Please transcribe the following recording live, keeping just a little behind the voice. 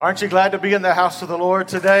Aren't you glad to be in the house of the Lord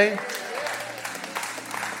today?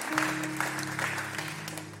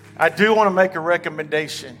 I do want to make a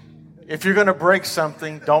recommendation. If you're going to break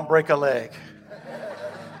something, don't break a leg.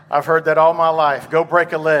 I've heard that all my life. Go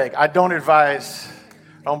break a leg. I don't advise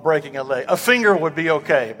on breaking a leg. A finger would be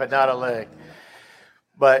okay, but not a leg.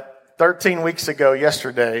 But 13 weeks ago,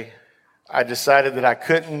 yesterday, I decided that I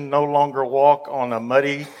couldn't no longer walk on a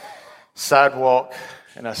muddy sidewalk,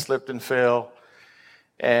 and I slipped and fell.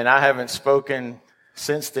 And I haven't spoken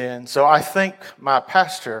since then. So I thank my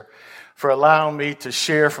pastor for allowing me to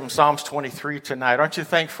share from Psalms 23 tonight. Aren't you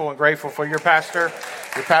thankful and grateful for your pastor's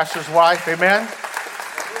wife? Amen?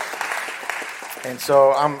 And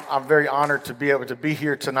so I'm very honored to be able to be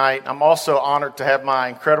here tonight. I'm also honored to have my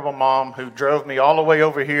incredible mom who drove me all the way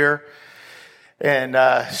over here. And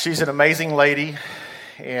she's an amazing lady.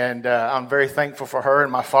 And I'm very thankful for her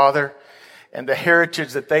and my father and the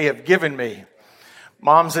heritage that they have given me.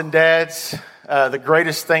 Moms and dads, the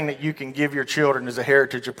greatest thing that you can give your children is a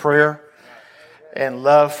heritage of prayer and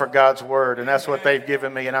love for God's word. And that's what they've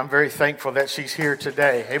given me. And I'm very thankful that she's here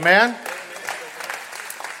today. Amen.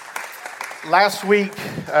 Last week,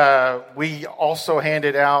 we also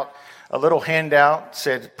handed out a little handout,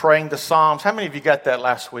 said praying the Psalms. How many of you got that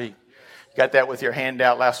last week? Got that with your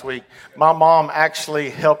handout last week? My mom actually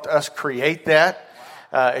helped us create that.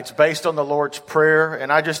 It's based on the Lord's Prayer,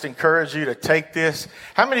 and I just encourage you to take this.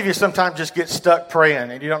 How many of you sometimes just get stuck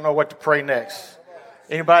praying and you don't know what to pray next?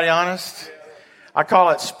 Anybody honest? I call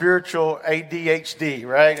it spiritual ADHD,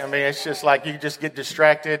 right? I mean, it's just like you just get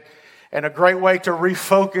distracted. And a great way to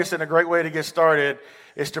refocus and a great way to get started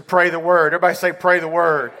is to pray the Word. Everybody say, pray the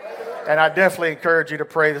Word. And I definitely encourage you to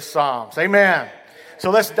pray the Psalms. Amen. So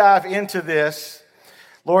let's dive into this.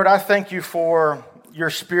 Lord, I thank you for your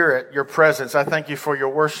spirit, your presence. I thank you for your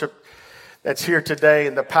worship that's here today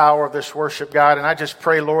and the power of this worship, God. And I just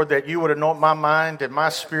pray, Lord, that you would anoint my mind and my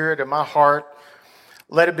spirit and my heart.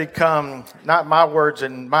 Let it become not my words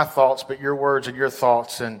and my thoughts, but your words and your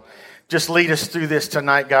thoughts. And just lead us through this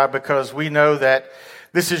tonight, God, because we know that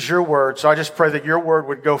this is your word. So I just pray that your word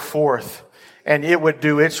would go forth and it would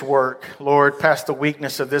do its work, Lord, past the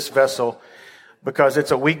weakness of this vessel, because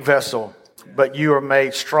it's a weak vessel, but you are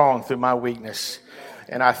made strong through my weakness.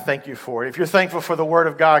 And I thank you for it. If you're thankful for the word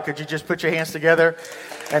of God, could you just put your hands together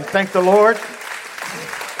and thank the Lord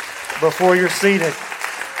before you're seated?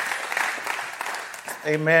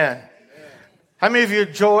 Amen. How many of you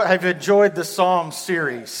have enjoyed the Psalm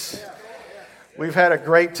series? We've had a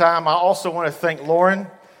great time. I also want to thank Lauren.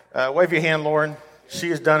 Wave your hand, Lauren. She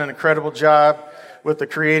has done an incredible job with the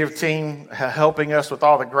creative team, helping us with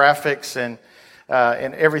all the graphics and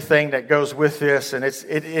everything that goes with this. And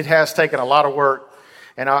it has taken a lot of work.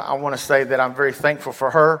 And I want to say that I'm very thankful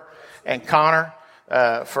for her and Connor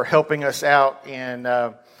for helping us out.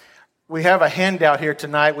 And we have a handout here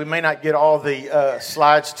tonight. We may not get all the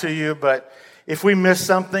slides to you, but if we miss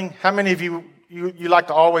something, how many of you like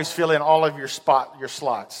to always fill in all of your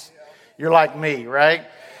slots? You're like me, right?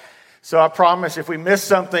 So I promise if we miss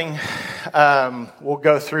something, we'll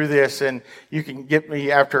go through this and you can get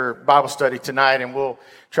me after Bible study tonight and we'll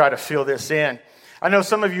try to fill this in. I know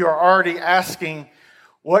some of you are already asking,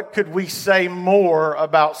 what could we say more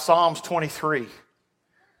about Psalms 23?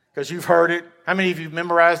 Because you've heard it. How many of you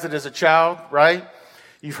memorized it as a child, right?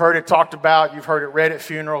 You've heard it talked about. You've heard it read at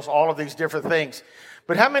funerals, all of these different things.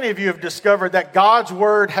 But how many of you have discovered that God's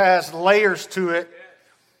Word has layers to it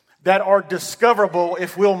that are discoverable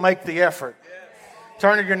if we'll make the effort?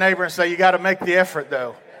 Turn to your neighbor and say, you got to make the effort,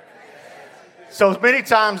 though. So many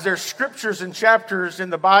times there's scriptures and chapters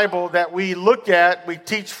in the Bible that we look at, we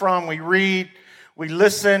teach from, we read, we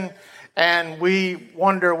listen, and we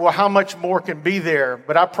wonder, well, how much more can be there?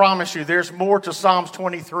 But I promise you, there's more to Psalms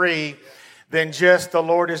 23 than just the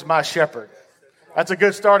Lord is my shepherd. That's a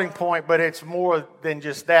good starting point, but it's more than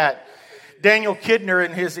just that. Daniel Kidner,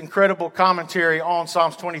 in his incredible commentary on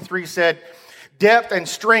Psalms 23, said, depth and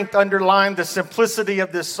strength underline the simplicity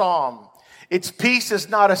of this psalm. Its peace is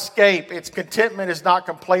not escape. Its contentment is not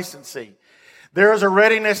complacency. There is a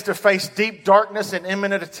readiness to face deep darkness and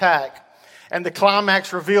imminent attack. And the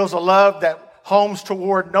climax reveals a love that homes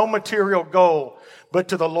toward no material goal, but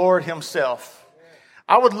to the Lord himself.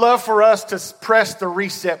 I would love for us to press the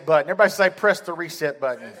reset button. Everybody say, press the reset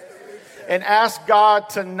button. And ask God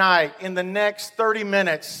tonight, in the next 30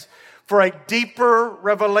 minutes, for a deeper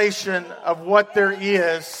revelation of what there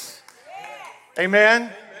is.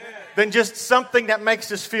 Amen? Than just something that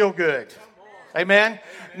makes us feel good. Amen?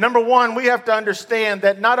 Number one, we have to understand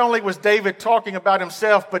that not only was David talking about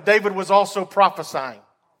himself, but David was also prophesying.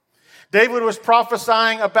 David was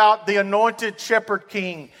prophesying about the anointed shepherd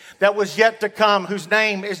king that was yet to come, whose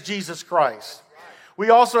name is Jesus Christ. We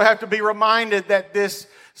also have to be reminded that this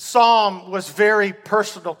psalm was very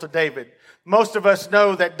personal to David. Most of us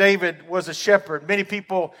know that David was a shepherd. Many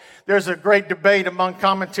people, there's a great debate among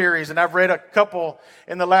commentaries, and I've read a couple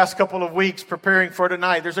in the last couple of weeks preparing for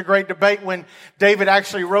tonight. There's a great debate when David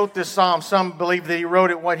actually wrote this psalm. Some believe that he wrote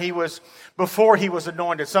it when he was before he was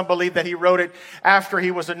anointed. Some believe that he wrote it after he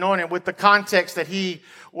was anointed, with the context that he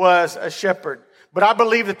was a shepherd. But I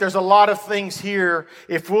believe that there's a lot of things here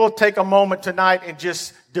if we'll take a moment tonight and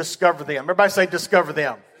just discover them. Everybody say discover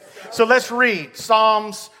them. So let's read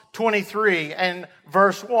Psalms 23 and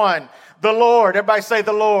verse 1. The Lord, everybody say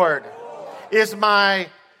the Lord is my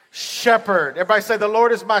shepherd. Everybody say the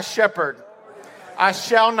Lord is my shepherd. I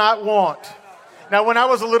shall not want. Now, when I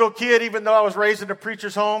was a little kid, even though I was raised in a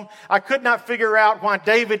preacher's home, I could not figure out why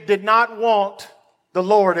David did not want the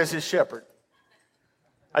Lord as his shepherd.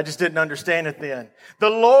 I just didn't understand it then. The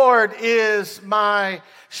Lord is my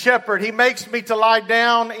shepherd. He makes me to lie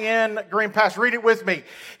down in green pastures. Read it with me.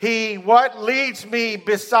 He leads me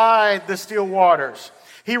beside the still waters.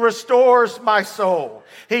 He restores my soul.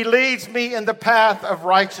 He leads me in the path of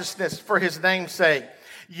righteousness for his name's sake.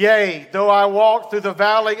 Yea, though I walk through the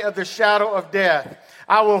valley of the shadow of death,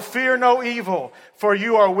 I will fear no evil, for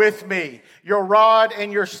you are with me. Your rod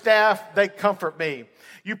and your staff, they comfort me.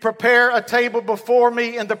 You prepare a table before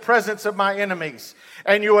me in the presence of my enemies,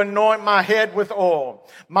 and you anoint my head with oil.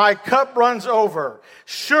 My cup runs over.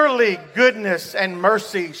 Surely goodness and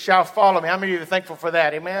mercy shall follow me. How many of you are thankful for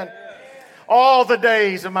that? Amen. All the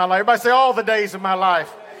days of my life. Everybody say all the days of my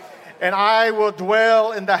life. And I will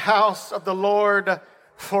dwell in the house of the Lord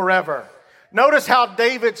forever. Notice how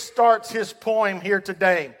David starts his poem here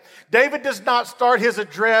today. David does not start his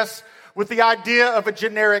address with the idea of a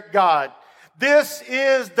generic God. This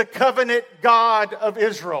is the covenant God of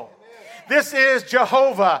Israel. This is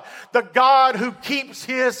Jehovah, the God who keeps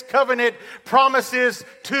his covenant promises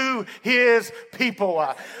to his people.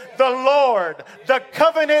 The Lord, the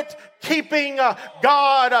covenant keeping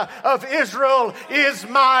God of Israel is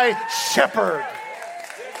my shepherd.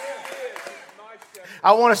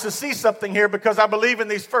 I want us to see something here because I believe in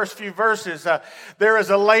these first few verses, there is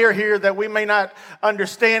a layer here that we may not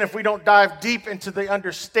understand if we don't dive deep into the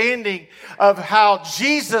understanding of how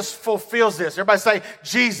Jesus fulfills this. Everybody say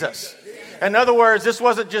Jesus. In other words, this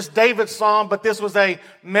wasn't just David's psalm, but this was a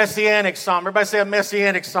messianic psalm. Everybody say a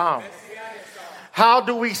messianic psalm. How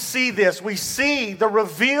do we see this? We see the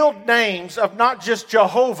revealed names of not just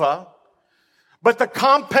Jehovah, but the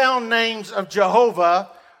compound names of Jehovah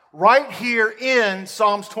right here in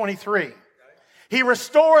Psalms 23. He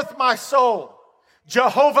restoreth my soul.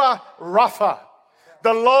 Jehovah Rapha,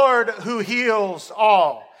 the Lord who heals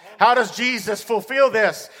all. How does Jesus fulfill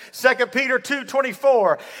this? 2 Peter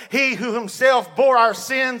 2:24. He who himself bore our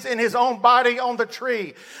sins in his own body on the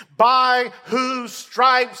tree, by whose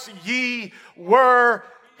stripes ye were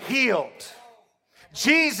healed.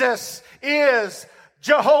 Jesus is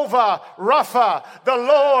Jehovah Rapha, the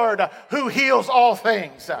Lord who heals all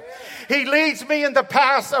things. He leads me in the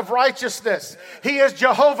paths of righteousness. He is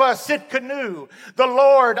Jehovah Sidkenu, the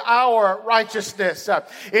Lord our righteousness.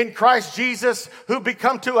 In Christ Jesus, who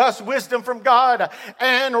become to us wisdom from God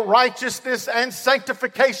and righteousness and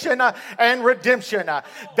sanctification and redemption.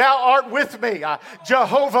 Thou art with me,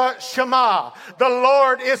 Jehovah Shammah. The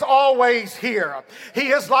Lord is always here. He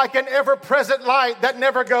is like an ever-present light that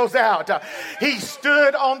never goes out. He stood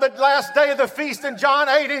on the last day of the feast in John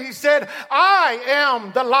 8 and he said, I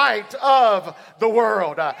am the light of the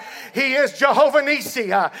world. He is Jehovah Nisi.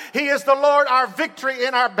 He is the Lord, our victory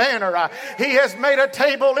and our banner. He has made a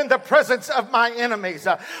table in the presence of my enemies.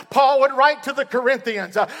 Paul would write to the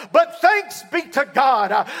Corinthians, but thanks be to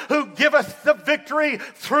God who giveth the victory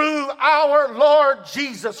through our Lord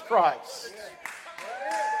Jesus Christ.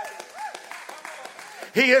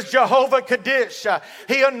 He is Jehovah Kaddish.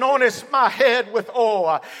 He anointeth my head with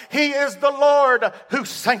oil. He is the Lord who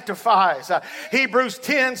sanctifies. Hebrews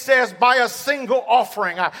 10 says, by a single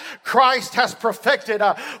offering, Christ has perfected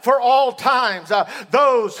for all times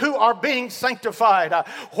those who are being sanctified.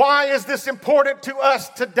 Why is this important to us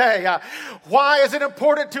today? Why is it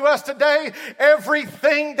important to us today?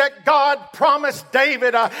 Everything that God promised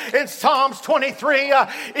David in Psalms 23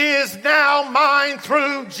 is now mine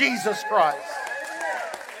through Jesus Christ.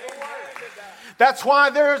 That's why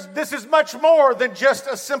this is much more than just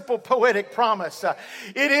a simple poetic promise.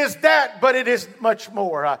 It is that, but it is much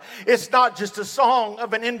more. It's not just a song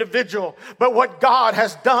of an individual, but what God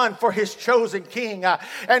has done for his chosen king.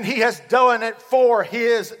 And he has done it for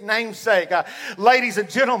his namesake. Ladies and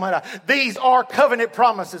gentlemen, these are covenant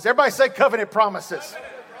promises. Everybody say covenant promises.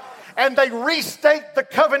 And they restate the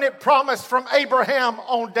covenant promise from Abraham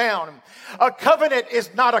on down. A covenant is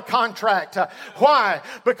not a contract. Why?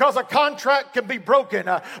 Because a contract can be broken,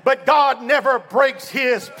 but God never breaks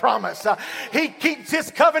his promise. He keeps his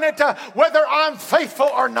covenant whether I'm faithful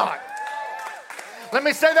or not. Let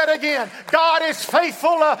me say that again. God is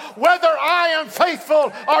faithful whether I am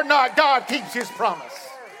faithful or not. God keeps his promise.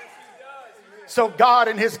 So God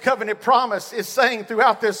in his covenant promise is saying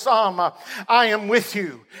throughout this psalm, I am with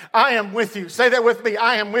you. I am with you. Say that with me.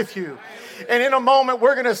 I am with you. And in a moment,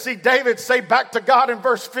 we're going to see David say back to God in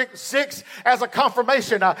verse 6 as a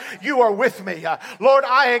confirmation, you are with me. Lord,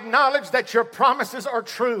 I acknowledge that your promises are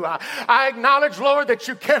true. I acknowledge, Lord, that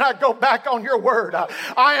you cannot go back on your word.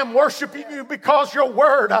 I am worshiping you because your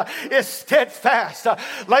word is steadfast.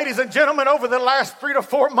 Ladies and gentlemen, over the last 3 to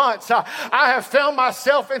 4 months, I have found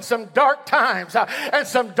myself in some dark times and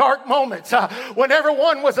some dark moments when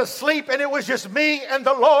everyone was asleep and it was just me and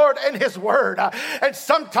the Lord and his word. And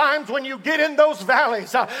sometimes when you get in those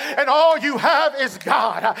valleys and all you have is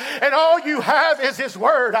God and all you have is his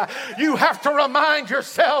word, you have to remind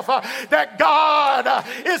yourself that God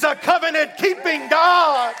is a covenant keeping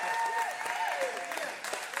God.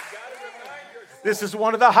 This is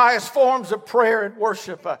one of the highest forms of prayer and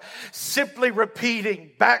worship, simply repeating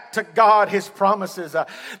back to God his promises.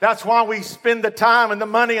 That's why we spend the time and the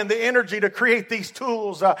money and the energy to create these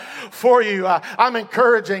tools for you. I'm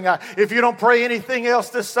encouraging, if you don't pray anything else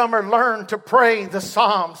this summer, learn to pray the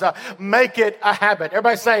Psalms. Make it a habit.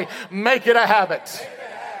 Everybody say, make it a habit.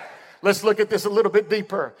 Let's look at this a little bit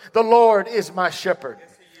deeper. The Lord is my shepherd.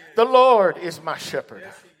 The Lord is my shepherd.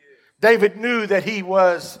 David knew that he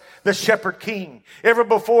was the shepherd king. Ever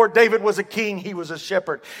before David was a king, he was a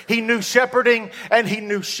shepherd. He knew shepherding and he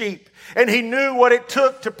knew sheep. And he knew what it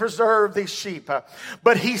took to preserve these sheep.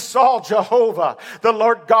 But he saw Jehovah, the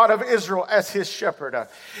Lord God of Israel, as his shepherd.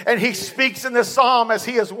 And he speaks in this psalm as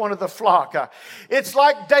he is one of the flock. It's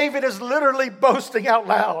like David is literally boasting out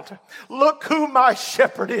loud. Look who my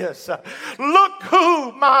shepherd is. Look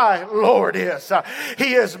who my Lord is.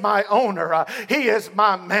 He is my owner. He is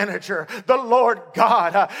my manager. The Lord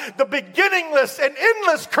God, the beginningless and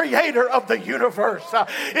endless creator of the universe,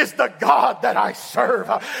 is the God that I serve.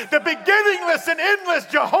 The beginningless and endless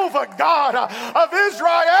Jehovah God of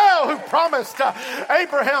Israel, who promised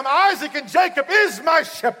Abraham, Isaac, and Jacob, is my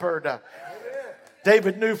shepherd.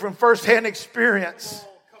 David knew from firsthand experience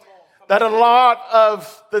that a lot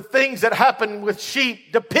of the things that happen with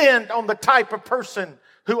sheep depend on the type of person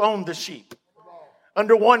who owned the sheep.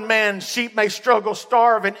 Under one man, sheep may struggle,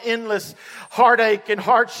 starve, and endless heartache and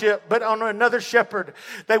hardship. But on another shepherd,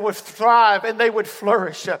 they would thrive and they would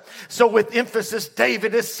flourish. So with emphasis,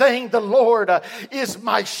 David is saying, the Lord is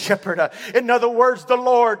my shepherd. In other words, the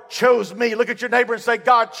Lord chose me. Look at your neighbor and say,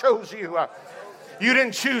 God chose you. You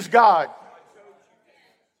didn't choose God.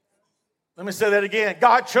 Let me say that again.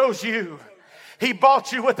 God chose you. He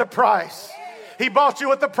bought you with a price. He bought you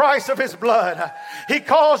with the price of his blood. He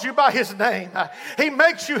calls you by his name. He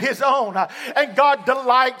makes you his own. And God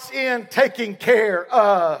delights in taking care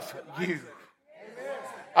of you.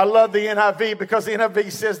 I love the NIV because the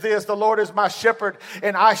NIV says this, the Lord is my shepherd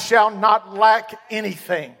and I shall not lack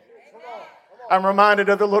anything. I'm reminded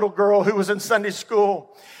of the little girl who was in Sunday school.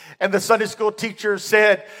 And the Sunday school teacher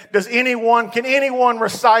said, can anyone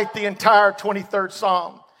recite the entire 23rd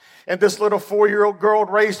Psalm? And this little 4-year-old girl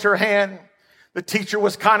raised her hand. The teacher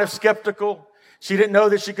was kind of skeptical. She didn't know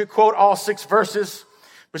that she could quote all 6 verses,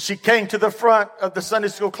 but she came to the front of the Sunday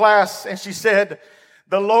school class and she said,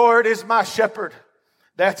 the Lord is my shepherd.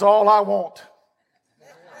 That's all I want.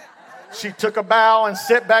 She took a bow and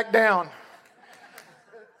sat back down.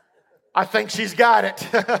 I think she's got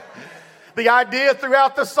it. The idea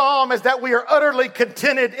throughout the psalm is that we are utterly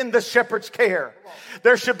contented in the shepherd's care.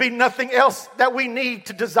 There should be nothing else that we need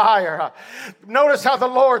to desire. Notice how the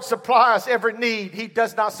Lord supplies every need. He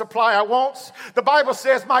does not supply our wants. The Bible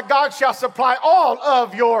says, my God shall supply all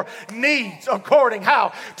of your needs according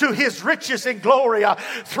how? To his riches and glory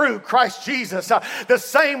through Christ Jesus. The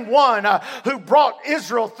same one who brought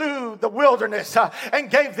Israel through the wilderness and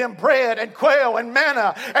gave them bread and quail and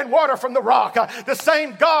manna and water from the rock. The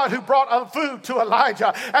same God who brought food to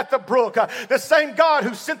Elijah at the brook. The same God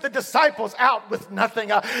who sent the disciples out with with nothing.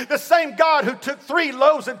 The same God who took 3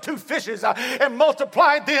 loaves and 2 fishes and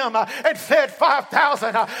multiplied them and fed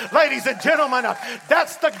 5,000. Ladies and gentlemen,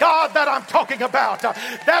 that's the God that I'm talking about.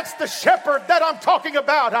 That's the shepherd that I'm talking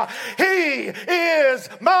about. He is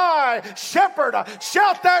my shepherd.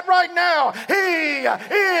 Shout that right now. He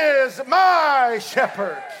is my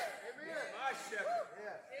shepherd.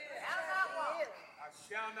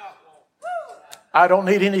 I don't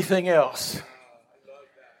need anything else.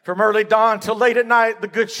 From early dawn till late at night, the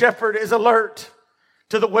good shepherd is alert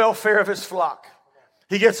to the welfare of his flock.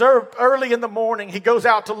 He gets early in the morning. He goes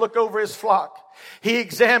out to look over his flock. He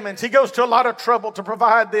examines. He goes to a lot of trouble to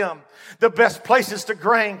provide them the best places to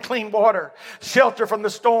grain, clean water, shelter from the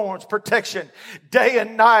storms, protection, day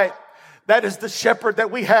and night. That is the shepherd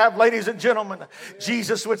that we have, ladies and gentlemen.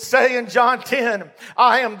 Jesus would say in John 10,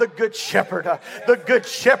 I am the good shepherd. The good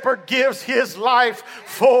shepherd gives his life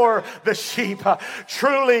for the sheep.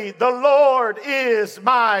 Truly, the Lord is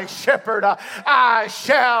my shepherd. I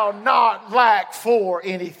shall not lack for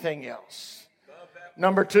anything else.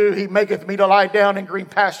 Number 2, he maketh me to lie down in green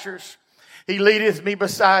pastures. He leadeth me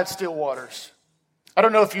beside still waters. I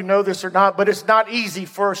don't know if you know this or not, but it's not easy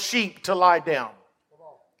for a sheep to lie down.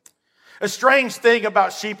 A strange thing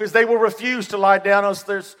about sheep is they will refuse to lie down unless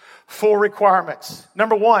there's 4 requirements.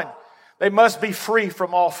 Number 1, they must be free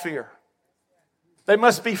from all fear. They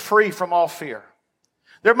must be free from all fear.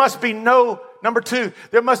 Number 2,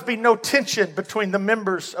 there must be no tension between the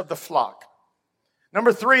members of the flock.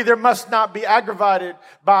 Number 3, there must not be aggravated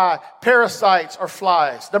by parasites or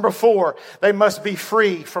flies. Number 4, they must be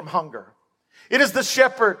free from hunger. It is the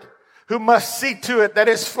shepherd who must see to it that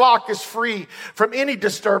his flock is free from any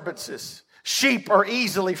disturbances. Sheep are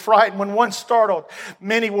easily frightened. When one's startled,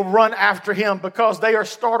 many will run after him because they are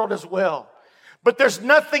startled as well. But there's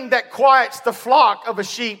nothing that quiets the flock of a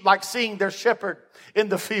sheep like seeing their shepherd in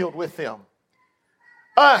the field with them.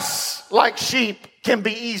 Us, like sheep, can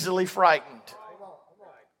be easily frightened.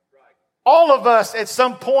 All of us at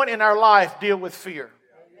some point in our life deal with fear.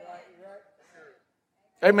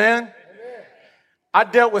 Amen? I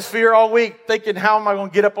dealt with fear all week thinking, how am I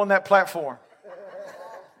going to get up on that platform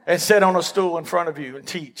and sit on a stool in front of you and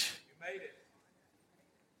teach?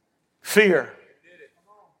 Fear.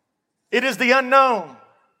 It is the unknown,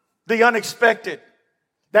 the unexpected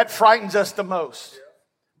that frightens us the most.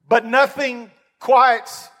 But nothing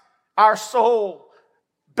quiets our soul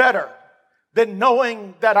better than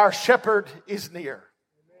knowing that our shepherd is near.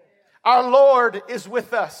 Our Lord is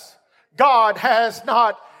with us. God has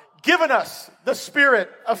not given us the spirit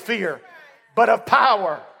of fear, but of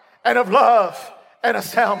power and of love and a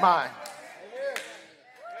sound mind.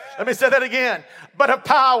 Let me say that again. But of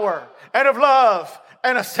power and of love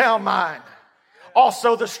and a sound mind.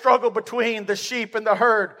 Also, the struggle between the sheep and the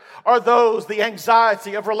herd are the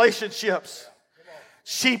anxiety of relationships.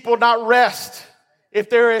 Sheep will not rest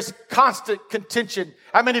if there is constant contention.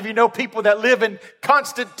 How many of you know people that live in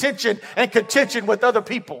constant tension and contention with other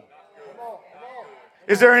people?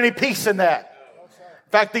 Is there any peace in that?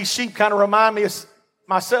 In fact, these sheep kind of remind me of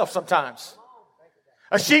myself sometimes.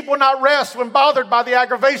 A sheep will not rest when bothered by the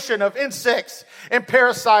aggravation of insects and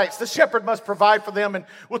parasites. The shepherd must provide for them, and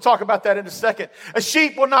we'll talk about that in a second. A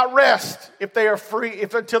sheep will not rest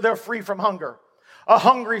until they're free from hunger. A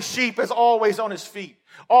hungry sheep is always on his feet,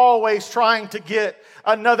 always trying to get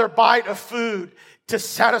another bite of food to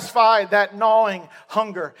satisfy that gnawing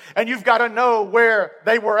hunger. And you've got to know where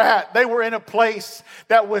they were at. They were in a place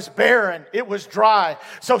that was barren. It was dry.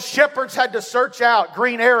 So shepherds had to search out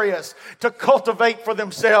green areas to cultivate for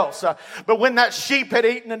themselves. But when that sheep had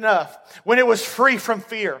eaten enough, when it was free from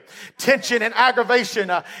fear, tension, and aggravation,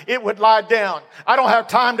 it would lie down. I don't have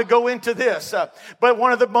time to go into this, but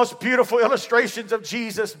one of the most beautiful illustrations of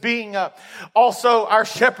Jesus being also our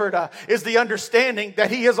shepherd is the understanding that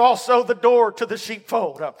he is also the door to the sheepfold.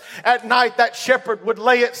 At night, that shepherd would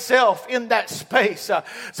lay itself in that space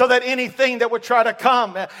so that anything that would try to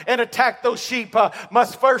come and attack those sheep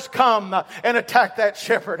must first come and attack that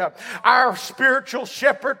shepherd. Our spiritual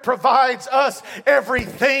shepherd provides us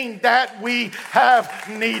everything that we have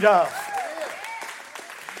need of.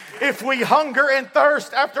 If we hunger and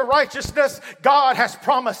thirst after righteousness, God has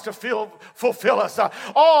promised to fulfill us.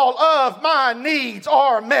 All of my needs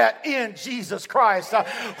are met in Jesus Christ.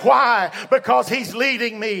 Why? Because he's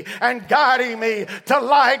leading me and guiding me to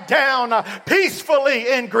lie down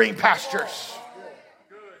peacefully in green pastures.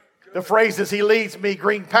 The phrases he leads me,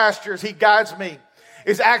 green pastures, he guides me,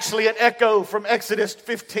 is actually an echo from Exodus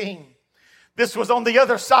 15. This was on the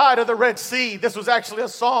other side of the Red Sea. This was actually a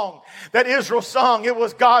song that Israel sung. It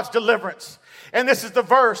was God's deliverance. And this is the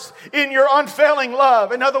verse. In your unfailing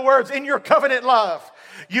love, in other words, in your covenant love,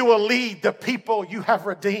 you will lead the people you have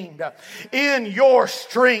redeemed. In your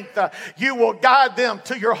strength, you will guide them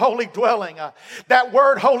to your holy dwelling. That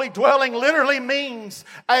word holy dwelling literally means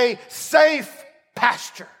a safe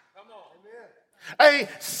pasture. A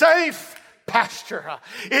safe pasture.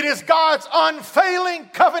 It is God's unfailing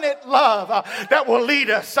covenant love that will lead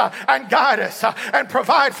us and guide us and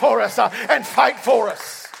provide for us and fight for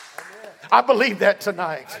us. I believe that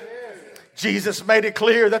tonight. Jesus made it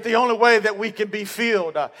clear that the only way that we can be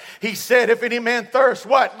filled, he said, if any man thirst,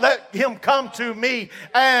 what? Let him come to me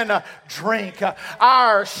and drink.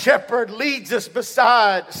 Our shepherd leads us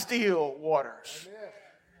beside still waters.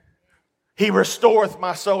 He restoreth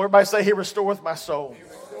my soul. Everybody say, he restoreth my soul.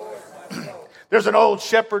 There's an old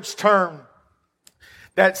shepherd's term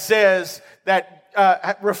that says,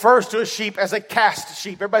 that refers to a sheep as a cast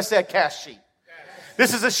sheep. Everybody say a cast sheep.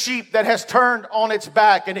 This is a sheep that has turned on its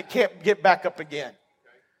back and it can't get back up again.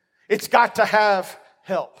 It's got to have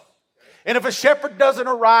help. And if a shepherd doesn't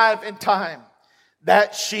arrive in time,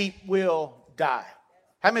 that sheep will die.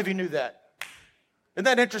 How many of you knew that? Isn't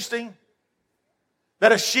that interesting?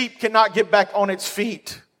 That a sheep cannot get back on its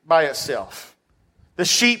feet by itself. The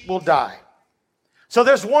sheep will die. So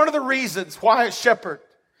there's one of the reasons why a shepherd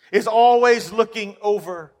is always looking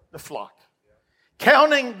over the flock,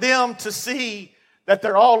 counting them to see that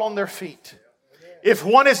they're all on their feet. If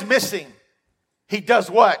one is missing, he does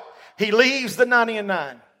what? He leaves the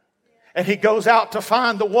 99 and he goes out to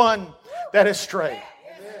find the one that is stray.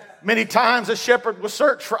 Many times a shepherd will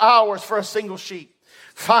search for hours for a single sheep.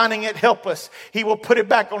 Finding it helpless, he will put it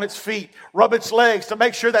back on its feet, rub its legs to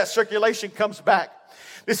make sure that circulation comes back.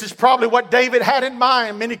 This is probably what David had in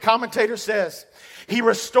mind. Many commentators says, he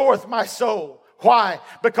restoreth my soul. Why?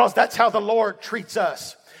 Because that's how the Lord treats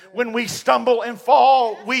us. When we stumble and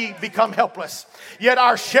fall, we become helpless. Yet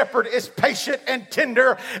our shepherd is patient and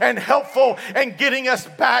tender and helpful and getting us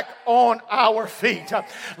back on our feet.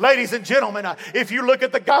 Ladies and gentlemen, if you look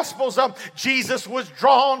at the Gospels, Jesus was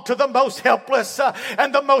drawn to the most helpless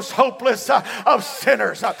and the most hopeless of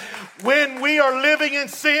sinners. When we are living in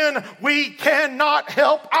sin, we cannot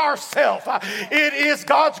help ourselves. It is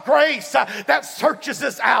God's grace that searches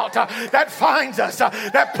us out, that finds us,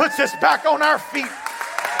 that puts us back on our feet.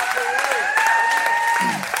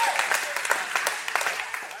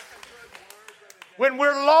 When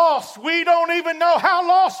we're lost, we don't even know how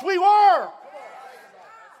lost we were.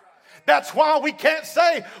 That's why we can't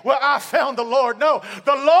say, well, I found the Lord. No,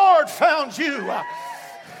 the Lord found you.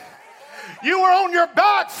 You were on your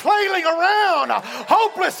back flailing around,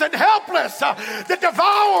 hopeless and helpless. The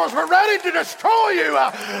devourers were ready to destroy you.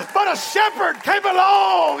 But a shepherd came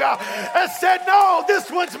along and said, no,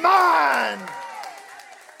 this one's mine.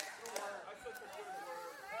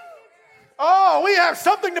 Oh, we have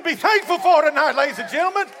something to be thankful for tonight, ladies and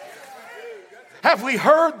gentlemen. Have we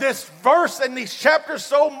heard this verse and these chapters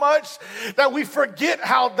so much that we forget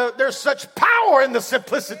how there's such power in the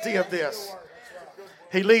simplicity of this?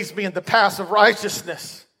 He leads me in the paths of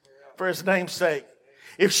righteousness for his name's sake.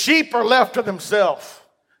 If sheep are left to themselves,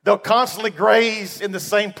 they'll constantly graze in the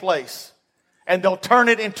same place and they'll turn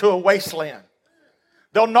it into a wasteland.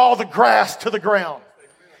 They'll gnaw the grass to the ground.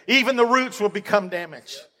 Even the roots will become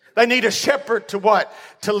damaged. They need a shepherd to what?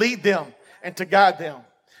 To lead them and to guide them.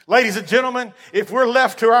 Ladies and gentlemen, if we're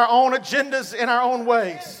left to our own agendas in our own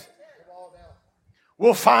ways,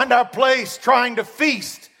 we'll find our place trying to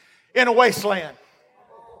feast in a wasteland.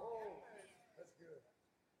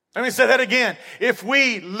 Let me say that again. If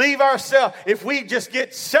we leave ourselves, if we just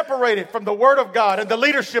get separated from the Word of God and the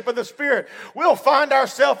leadership of the Spirit, we'll find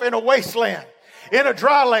ourselves in a wasteland, in a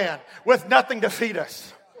dry land with nothing to feed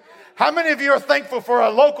us. How many of you are thankful for a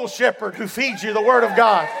local shepherd who feeds you the Word of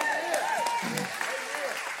God?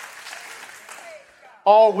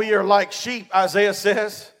 All we are like sheep, Isaiah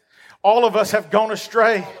says. All of us have gone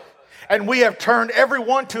astray, and we have turned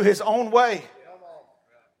everyone to his own way.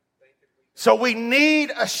 So we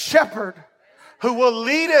need a shepherd who will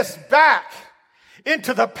lead us back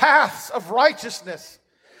into the paths of righteousness.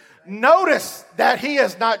 Notice that he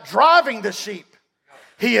is not driving the sheep.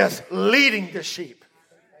 He is leading the sheep.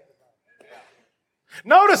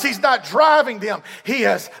 Notice he's not driving them. He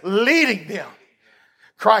is leading them.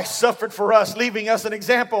 Christ suffered for us, leaving us an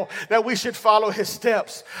example that we should follow his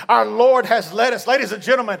steps. Our Lord has led us. Ladies and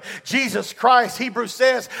gentlemen, Jesus Christ, Hebrews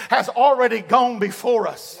says, has already gone before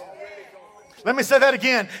us. Let me say that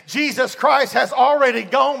again. Jesus Christ has already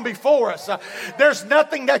gone before us. There's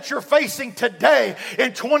nothing that you're facing today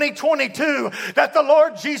in 2022 that the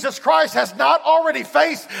Lord Jesus Christ has not already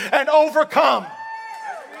faced and overcome.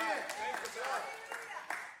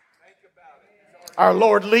 Our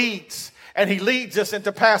Lord leads and he leads us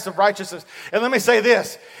into paths of righteousness. And let me say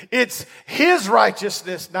this, it's his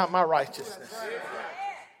righteousness, not my righteousness.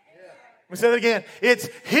 Let me say that again. It's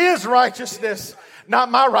his righteousness, not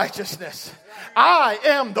my righteousness. I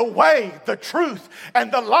am the way, the truth,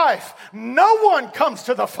 and the life. No one comes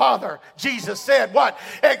to the Father, Jesus said, what?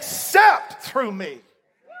 Except through me.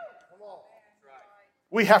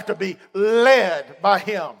 We have to be led by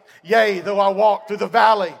him. Yea, though I walk through the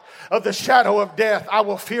valley of the shadow of death, I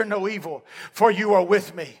will fear no evil, for you are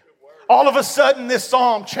with me. All of a sudden, this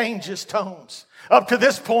psalm changes tones. Up to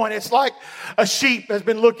this point, it's like a sheep has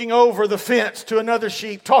been looking over the fence to another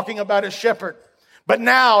sheep, talking about a shepherd. But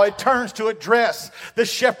now it turns to address the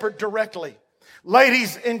shepherd directly.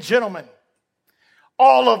 Ladies and gentlemen,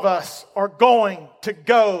 all of us are going to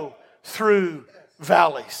go through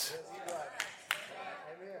valleys.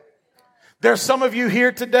 There's some of you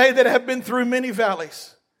here today that have been through many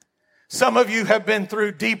valleys. Some of you have been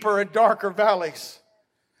through deeper and darker valleys.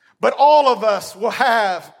 But all of us will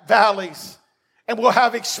have valleys and will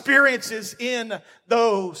have experiences in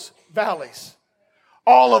those valleys.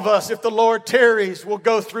 All of us, if the Lord tarries, will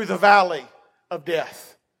go through the valley of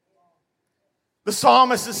death. The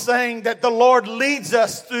psalmist is saying that the Lord leads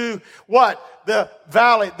us through what? The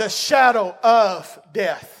valley, the shadow of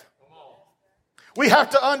death. We have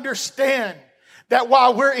to understand that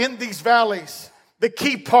while we're in these valleys, the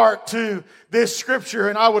key part to this scripture,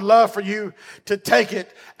 and I would love for you to take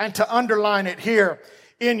it and to underline it here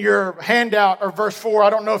in your handout or verse 4. I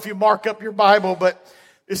don't know if you mark up your Bible, but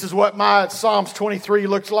this is what my Psalms 23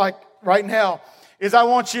 looks like right now, is I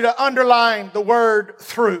want you to underline the word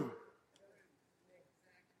through.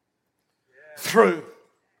 Through.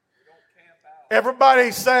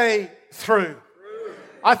 Everybody say through.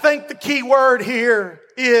 I think the key word here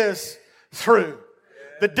is through.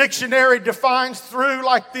 The dictionary defines through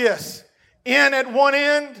like this: in at one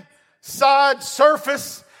end, side,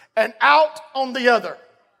 surface, and out on the other.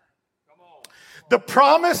 The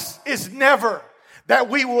promise is never that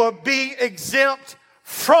we will be exempt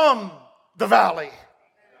from the valley.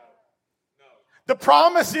 The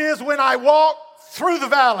promise is when I walk through the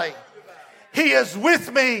valley, he is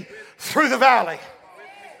with me through the valley.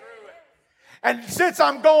 And since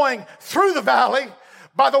I'm going through the valley,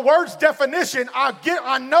 by the word's definition,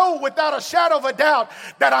 I know without a shadow of a doubt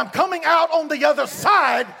that I'm coming out on the other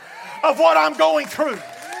side of what I'm going through.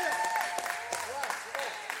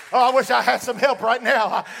 Oh, I wish I had some help right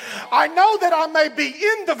now. I know that I may be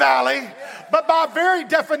in the valley, but by very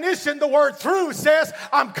definition, the word through says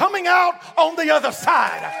I'm coming out on the other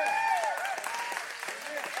side.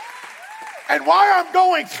 And while I'm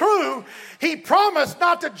going through, he promised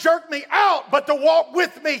not to jerk me out, but to walk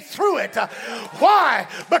with me through it. Why?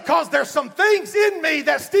 Because there's some things in me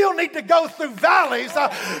that still need to go through valleys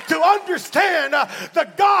to understand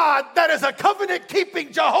the God that is a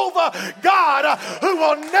covenant-keeping Jehovah God who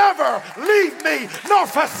will never leave me nor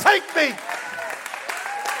forsake me.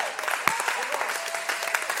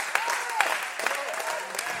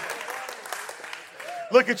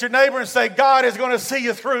 Look at your neighbor and say, God is going to see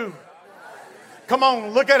you through. Come on,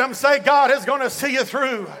 look at him and say, God is going to see you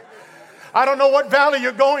through. I don't know what valley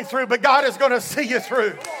you're going through, but God is going to see you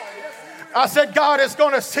through. I said, God is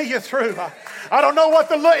going to see you through. I don't know what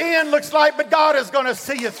the end looks like, but God is going to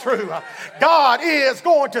see you through. God is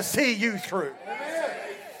going to see you through.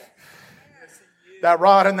 That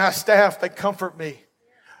rod and that staff, they comfort me.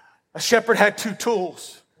 A shepherd had two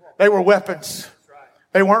tools. They were weapons.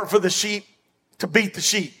 They weren't for the sheep to beat the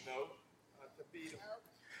sheep.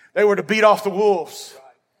 They were to beat off the wolves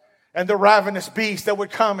and the ravenous beasts that would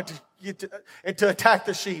come and to attack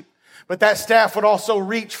the sheep. But that staff would also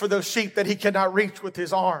reach for those sheep that he cannot reach with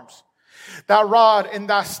his arms. Thy rod and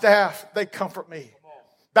thy staff, they comfort me.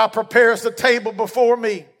 Thou preparest a table before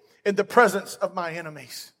me in the presence of my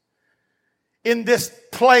enemies. In this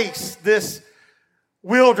place, this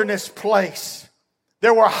wilderness place,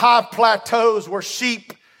 there were high plateaus where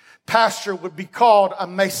sheep pasture would be called a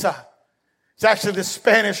mesa. It's actually the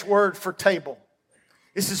Spanish word for table.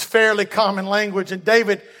 This is fairly common language, and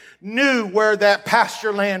David knew where that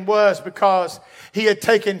pasture land was because he had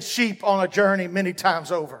taken sheep on a journey many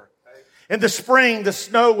times over. In the spring, the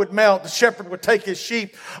snow would melt. The shepherd would take his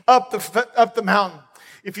sheep up the mountain.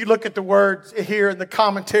 If you look at the words here in the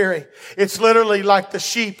commentary, it's literally like the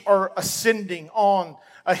sheep are ascending on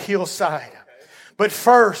a hillside. But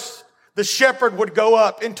first, the shepherd would go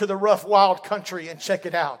up into the rough, wild country and check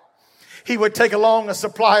it out. He would take along a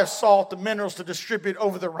supply of salt and minerals to distribute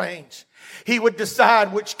over the range. He would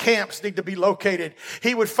decide which camps need to be located.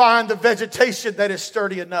 He would find the vegetation that is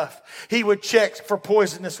sturdy enough. He would check for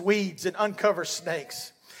poisonous weeds and uncover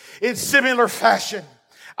snakes. In similar fashion,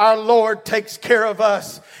 our Lord takes care of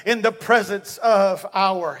us in the presence of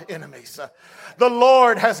our enemies. The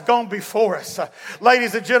Lord has gone before us.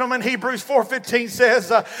 Ladies and gentlemen, Hebrews 4:15 says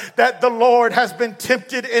that the Lord has been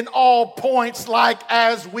tempted in all points like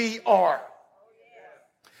as we are.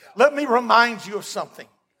 Let me remind you of something.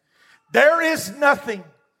 There is nothing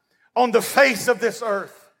on the face of this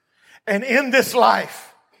earth and in this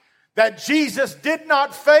life that Jesus did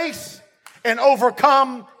not face and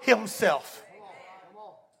overcome himself.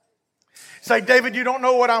 Say, David, you don't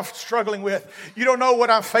know what I'm struggling with. You don't know what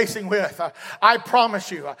I'm facing with. I promise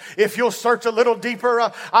you, if you'll search a little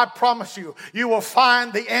deeper, I promise you, you will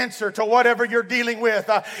find the answer to whatever you're dealing with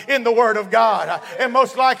in the Word of God. And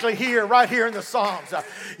most likely here, right here in the Psalms.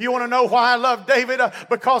 You want to know why I love David?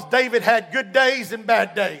 Because David had good days and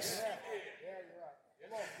bad days.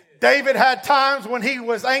 David had times when he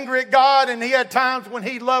was angry at God, and he had times when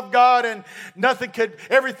he loved God, and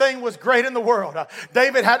everything was great in the world.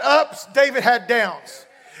 David had ups, David had downs.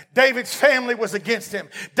 David's family was against him.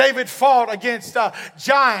 David fought against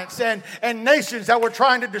giants and nations that were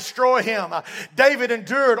trying to destroy him. David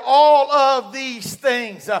endured all of these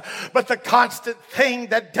things. But the constant thing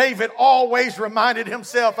that David always reminded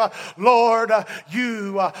himself, Lord,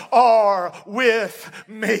 you are with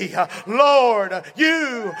me. Lord,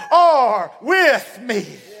 you are with me.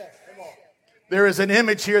 There is an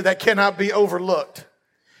image here that cannot be overlooked.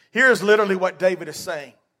 Here's literally what David is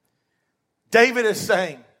saying. David is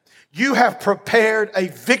saying, you have prepared a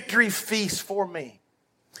victory feast for me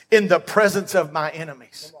in the presence of my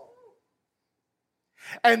enemies.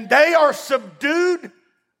 And they are subdued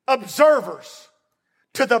observers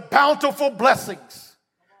to the bountiful blessings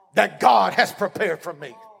that God has prepared for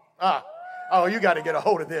me. Oh, you got to get a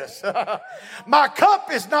hold of this. My cup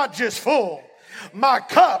is not just full. My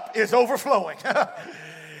cup is overflowing.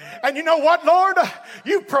 And you know what, Lord?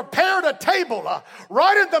 You prepared a table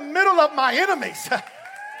right in the middle of my enemies.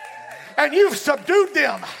 And you've subdued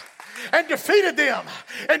them and defeated them.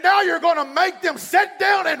 And now you're going to make them sit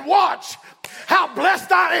down and watch how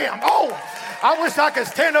blessed I am. Oh, I wish I could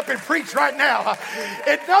stand up and preach right now.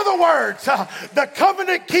 In other words, the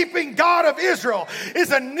covenant-keeping God of Israel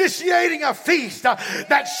is initiating a feast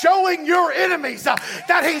that's showing your enemies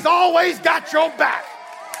that he's always got your back.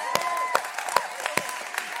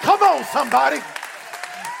 Come on, somebody.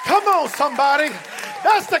 Come on, somebody.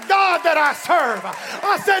 That's the God that I serve.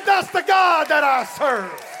 I said, that's the God that I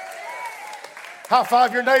serve. High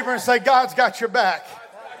five your neighbor and say, God's got your back.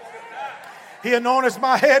 He anoints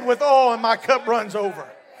my head with oil and my cup runs over.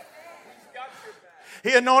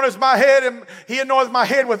 He anoints my head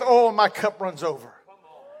with oil and my cup runs over.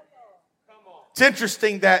 It's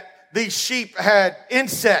interesting that these sheep had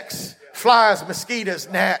insects, flies, mosquitoes,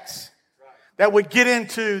 gnats that would get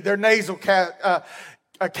into their nasal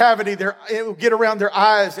cavity. It would get around their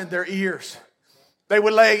eyes and their ears. They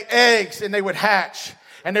would lay eggs and they would hatch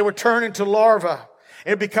and they would turn into larvae.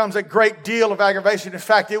 It becomes a great deal of aggravation. In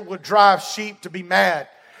fact, it would drive sheep to be mad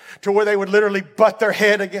to where they would literally butt their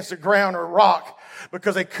head against the ground or rock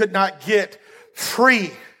because they could not get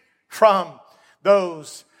free from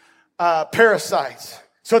those parasites.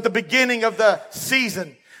 So at the beginning of the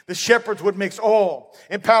season, the shepherds would mix oil.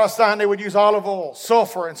 In Palestine, they would use olive oil,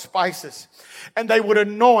 sulfur, and spices. And they would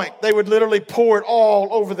anoint, they would literally pour it all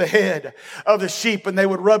over the head of the sheep, and they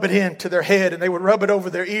would rub it into their head, and they would rub it over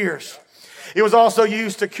their ears. It was also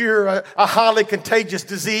used to cure a highly contagious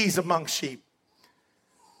disease among sheep.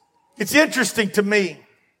 It's interesting to me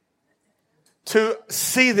to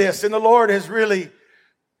see this, and the Lord has really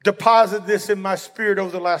deposited this in my spirit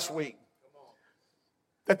over the last week.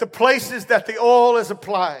 That the places that the oil is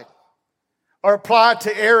applied are applied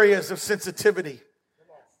to areas of sensitivity,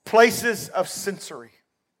 places of sensory,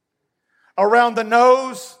 around the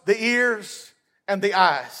nose, the ears, and the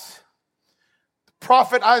eyes. The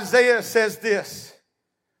prophet Isaiah says this: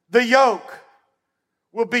 the yoke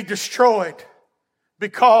will be destroyed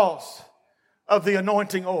because of the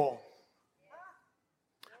anointing oil.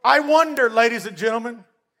 I wonder, ladies and gentlemen,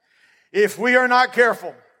 if we are not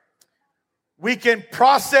careful, we can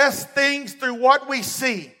process things through what we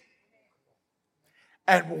see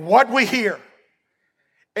and what we hear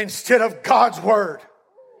instead of God's word.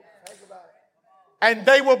 And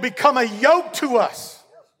they will become a yoke to us.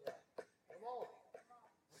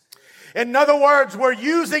 In other words, we're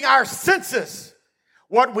using our senses,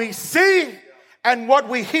 what we see and what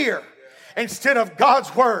we hear, instead of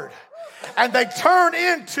God's word. And they turn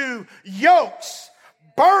into yokes,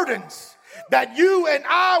 burdens that you and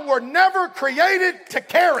I were never created to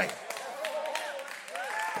carry.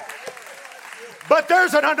 But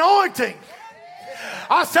there's an anointing.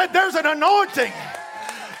 I said there's an anointing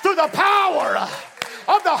through the power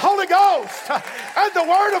of the Holy Ghost and the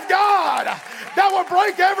Word of God that will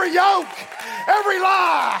break every yoke, every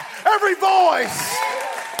lie, every voice.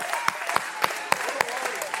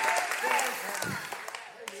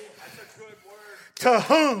 To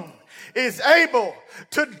whom is able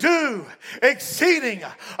to do exceeding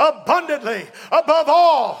abundantly above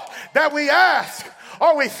all that we ask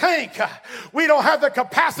or we think. We don't have the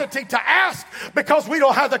capacity to ask because we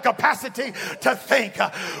don't have the capacity to think.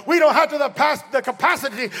 We don't have the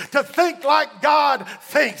capacity to think like God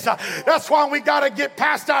thinks. That's why we got to get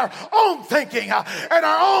past our own thinking and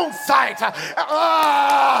our own sight.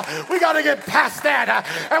 We got to get past that,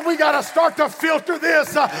 and we got to start to filter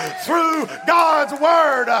this through God's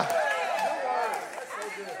Word.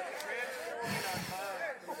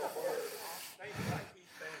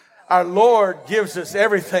 Our Lord gives us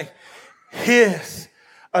everything. His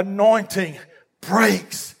anointing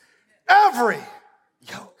breaks every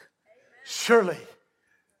yoke. Surely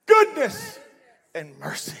goodness and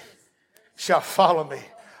mercy shall follow me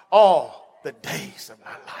all the days of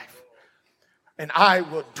my life. And I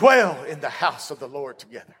will dwell in the house of the Lord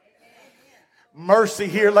together. Mercy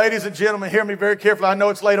here, ladies and gentlemen, hear me very carefully. I know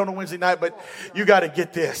it's late on a Wednesday night, but you got to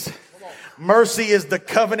get this. Mercy is the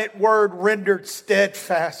covenant word rendered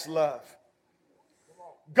steadfast love.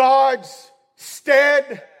 God's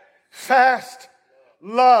steadfast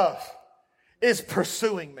love is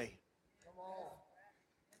pursuing me.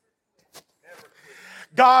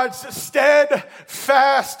 God's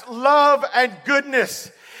steadfast love and goodness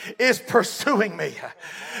is pursuing me.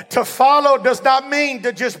 To follow does not mean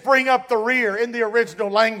to just bring up the rear in the original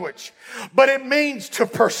language, but it means to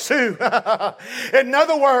pursue. In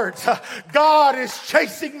other words, God is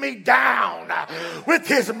chasing me down with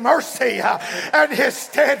His mercy and His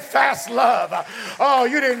steadfast love. Oh,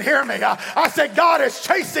 you didn't hear me. I said God is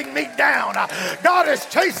chasing me down. God is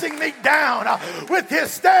chasing me down with His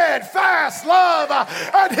steadfast love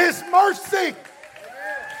and His mercy.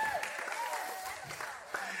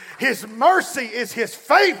 His mercy is His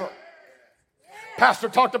favor. Pastor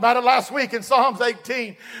talked about it last week in Psalms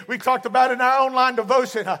 18. We talked about it in our online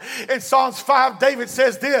devotion. In Psalms 5, David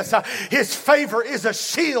says this, His favor is a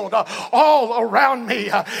shield all around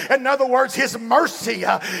me. In other words, His mercy,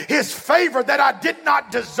 His favor that I did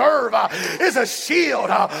not deserve is a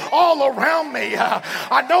shield all around me.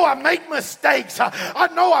 I know I make mistakes. I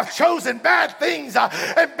know I've chosen bad things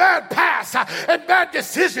and bad paths and bad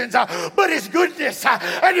decisions, but His goodness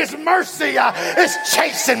and His mercy is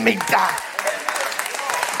chasing me down.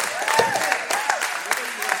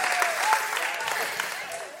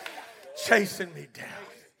 Chasing me down.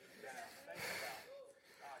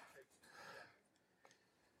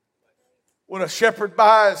 When a shepherd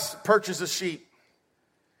purchases sheep,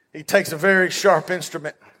 he takes a very sharp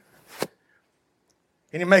instrument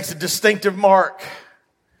and he makes a distinctive mark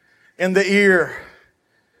in the ear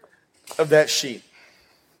of that sheep.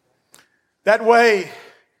 That way,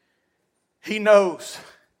 he knows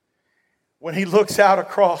when he looks out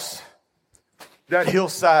across that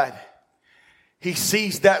hillside, he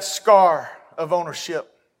sees that scar of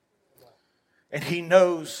ownership, and he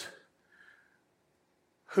knows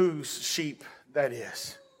whose sheep that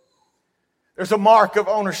is. There's a mark of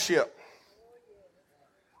ownership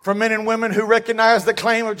for men and women who recognize the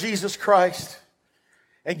claim of Jesus Christ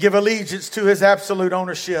and give allegiance to His absolute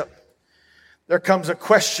ownership. There comes a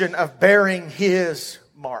question of bearing His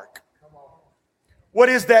mark. What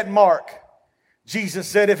is that mark? Jesus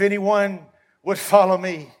said, if anyone would follow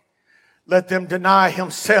me, let them deny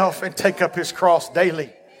himself and take up his cross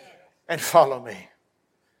daily and follow me.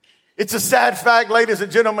 It's a sad fact, ladies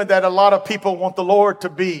and gentlemen, that a lot of people want the Lord to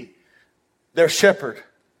be their shepherd,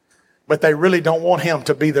 but they really don't want Him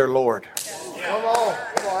to be their Lord. Come on,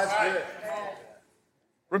 that's good.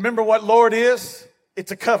 Remember what Lord is?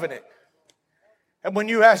 It's a covenant. And when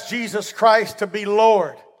you ask Jesus Christ to be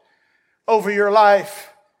Lord over your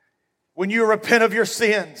life, when you repent of your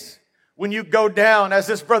sins, when you go down, as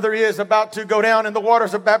this brother is about to go down in the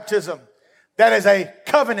waters of baptism, that is a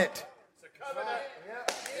covenant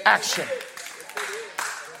action.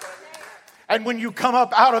 And when you come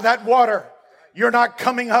up out of that water, you're not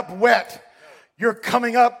coming up wet. You're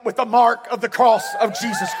coming up with the mark of the cross of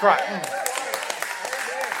Jesus Christ.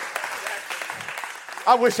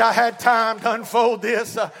 I wish I had time to unfold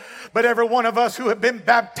this. But every one of us who have been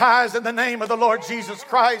baptized in the name of the Lord Jesus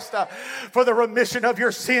Christ for the remission of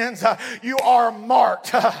your sins, you are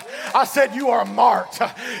marked. I said you are marked.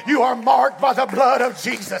 You are marked by the blood of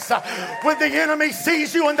Jesus. When the enemy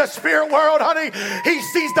sees you in the spirit world, honey, he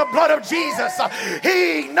sees the blood of Jesus.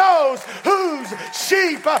 He knows whose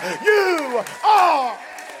sheep you are.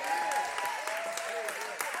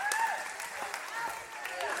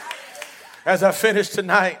 As I finish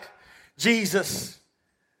tonight, Jesus,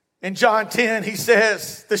 in John 10, he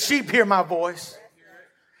says, the sheep hear my voice.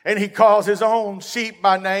 And he calls his own sheep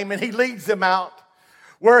by name and he leads them out.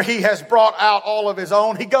 Where he has brought out all of his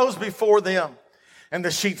own, he goes before them. And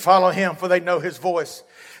the sheep follow him, for they know his voice.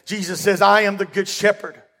 Jesus says, I am the good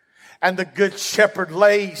shepherd. And the good shepherd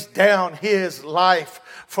lays down his life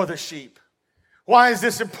for the sheep. Why is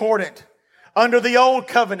this important? Under the old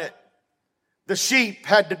covenant, the sheep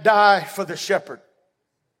had to die for the shepherd.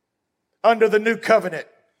 Under the new covenant,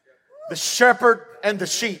 the shepherd and the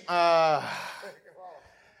sheep. I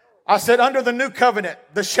said under the new covenant,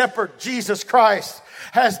 the shepherd, Jesus Christ,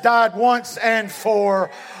 has died once and for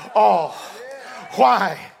all.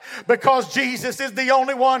 Why? Because Jesus is the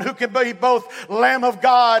only one who can be both Lamb of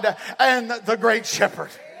God and the great shepherd.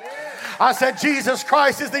 I said Jesus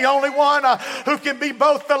Christ is the only one who can be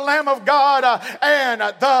both the Lamb of God and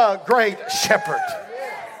the great shepherd.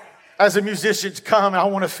 As the musicians come, I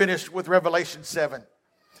want to finish with Revelation 7.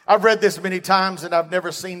 I've read this many times and I've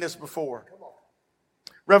never seen this before.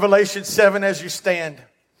 Revelation 7 as you stand.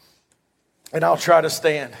 And I'll try to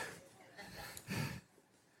stand.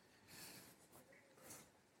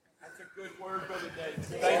 That's a good word, Brother Dave.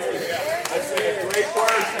 Thank you. That's a great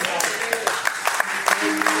word tonight.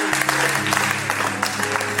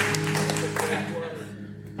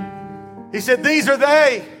 He said, these are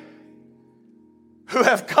they who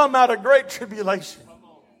have come out of great tribulation.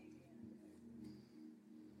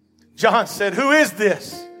 John said, who is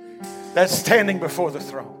this that's standing before the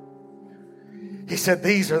throne? He said,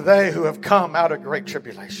 these are they who have come out of great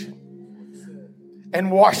tribulation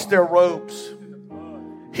and washed their robes.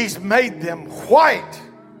 He's made them white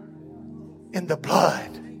in the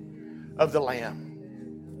blood of the Lamb.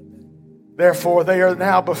 Therefore, they are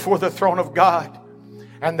now before the throne of God,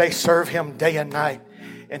 and they serve him day and night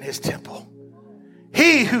in his temple.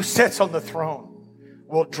 He who sits on the throne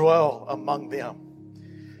will dwell among them.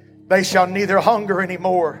 They shall neither hunger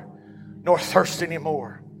anymore, nor thirst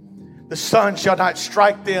anymore. The sun shall not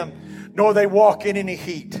strike them, nor they walk in any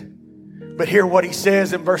heat. But hear what he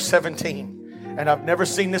says in verse 17. And I've never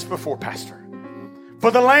seen this before, Pastor.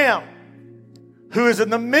 For the Lamb who is in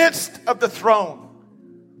the midst of the throne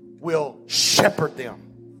will shepherd them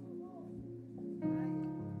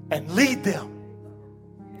and lead them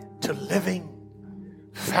to living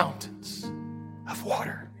fountains of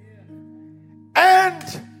water.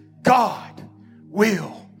 And God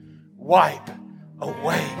will wipe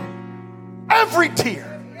away every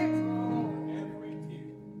tear.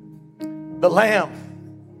 The Lamb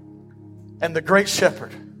and the great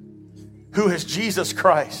shepherd, who is Jesus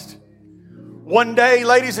Christ. One day,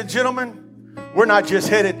 ladies and gentlemen, we're not just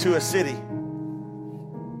headed to a city.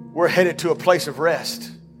 We're headed to a place of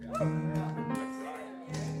rest.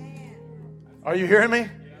 Are you hearing me?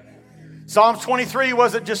 Psalm 23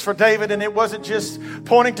 wasn't just for David, and it wasn't just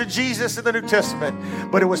pointing to Jesus in the New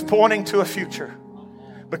Testament, but it was pointing to a future.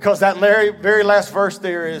 Because that very last verse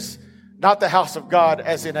there is not the house of God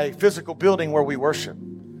as in a physical building where we worship.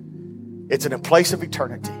 It's in a place of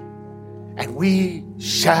eternity. And we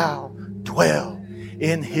shall dwell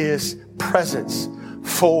in his presence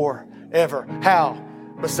forever. How?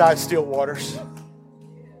 Besides still waters.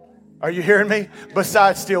 Are you hearing me?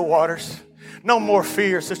 Besides still waters. No more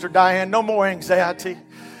fear, Sister Diane. No more anxiety.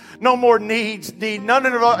 No more needs. None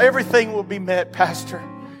of it. Everything will be met, Pastor.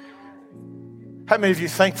 How many of you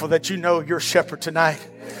thankful that you know your shepherd tonight?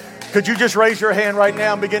 Could you just raise your hand right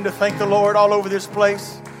now and begin to thank the Lord all over this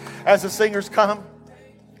place as the singers come?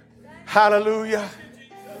 Hallelujah.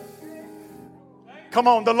 Come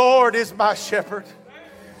on, the Lord is my shepherd.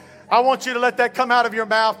 I want you to let that come out of your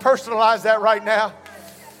mouth. Personalize that right now.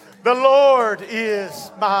 The Lord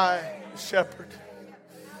is my shepherd.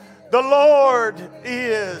 The Lord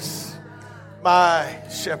is my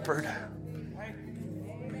shepherd.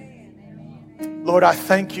 Lord, I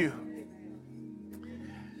thank you.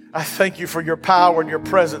 I thank you for your power and your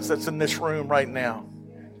presence that's in this room right now.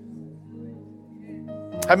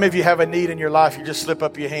 How many of you have a need in your life? You just slip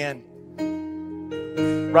up your hand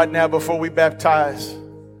right now before we baptize.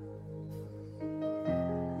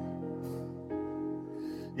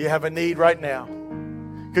 You have a need right now.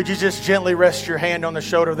 Could you just gently rest your hand on the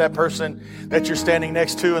shoulder of that person that you're standing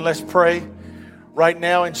next to, and let's pray right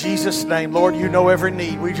now in Jesus' name. Lord, you know every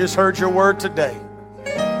need. We just heard your word today.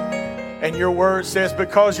 And your word says,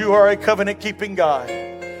 because you are a covenant-keeping God,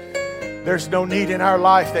 there's no need in our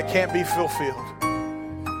life that can't be fulfilled.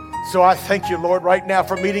 So I thank you, Lord, right now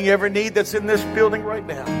for meeting every need that's in this building right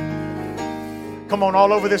now. Come on,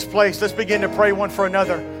 all over this place. Let's begin to pray one for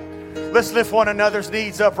another. Let's lift one another's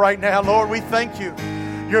needs up right now. Lord, we thank you.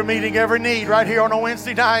 You're meeting every need right here on a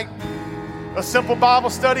Wednesday night. a simple Bible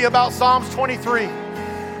study about Psalms 23,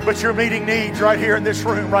 but you're meeting needs right here in this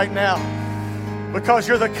room right now because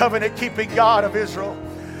you're the covenant-keeping God of Israel.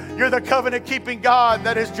 You're the covenant-keeping God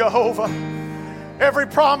that is Jehovah. Every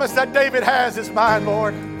promise that David has is mine,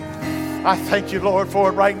 Lord. I thank you, Lord, for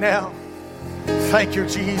it right now. Thank you,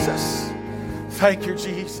 Jesus. Thank you,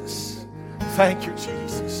 Jesus. Thank you,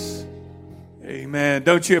 Jesus. Amen.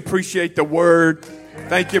 Don't you appreciate the word?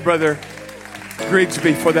 Thank you, Brother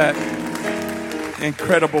Grigsby, for that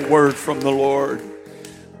incredible word from the Lord.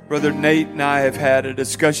 Brother Nate and I have had a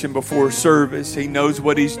discussion before service. He knows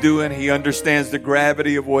what he's doing. He understands the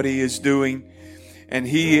gravity of what he is doing. And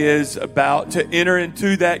he is about to enter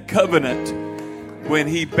into that covenant when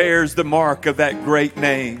he bears the mark of that great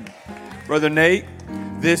name. Brother Nate,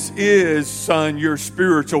 this is, son, your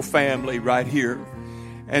spiritual family right here.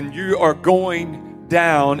 And you are going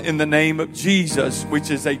down in the name of Jesus, which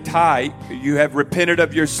is a type. You have repented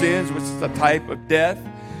of your sins, which is a type of death.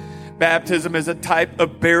 Baptism is a type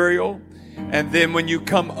of burial. And then when you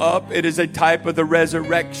come up, it is a type of the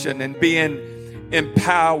resurrection and being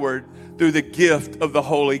empowered through the gift of the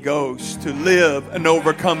Holy Ghost to live an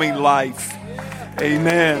overcoming life.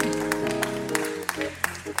 Amen.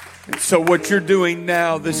 And so what you're doing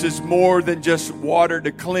now, this is more than just water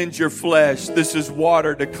to cleanse your flesh. This is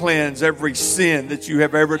water to cleanse every sin that you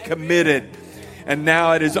have ever committed. And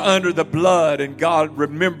now it is under the blood, and God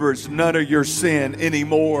remembers none of your sin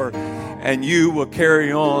anymore. And you will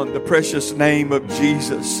carry on the precious name of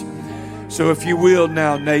Jesus. So if you will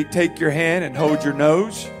now, Nate, take your hand and hold your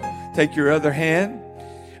nose. Take your other hand.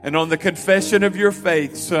 And on the confession of your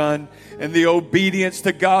faith, son, and the obedience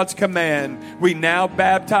to God's command, we now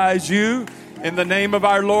baptize you in the name of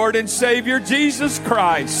our Lord and Savior, Jesus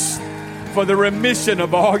Christ, for the remission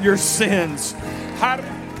of all your sins.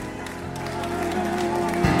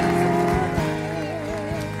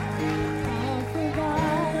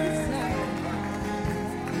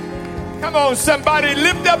 Come on, somebody,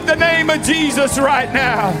 lift up the name of Jesus right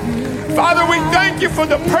now. Father, we thank you for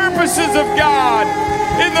the purposes of God.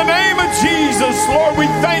 In the name of Jesus, Lord, we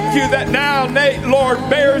thank you that now Nate, Lord,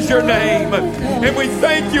 bears your name. And we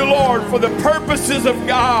thank you, Lord, for the purposes of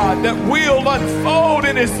God that will unfold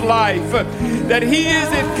in his life. That he is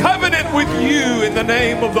in covenant with you in the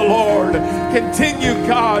name of the Lord. Continue,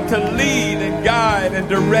 God, to lead and guide and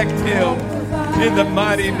direct him in the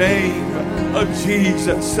mighty name of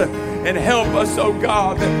Jesus. And help us, oh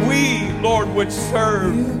God, that we, Lord, would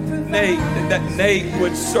serve Nate and that Nate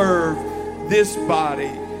would serve this body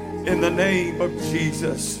in the name of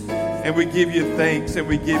Jesus. And we give you thanks and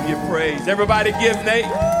we give you praise. Everybody give Nate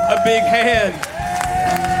a big hand.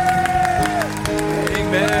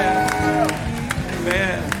 Amen.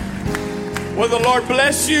 Amen. Well, the Lord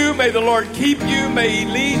bless you. May the Lord keep you. May he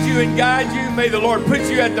lead you and guide you. May the Lord put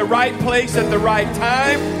you at the right place at the right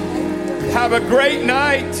time. Have a great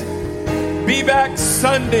night. Be back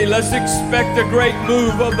Sunday. Let's expect a great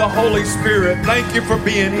move of the Holy Spirit. Thank you for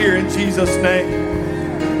being here in Jesus' name.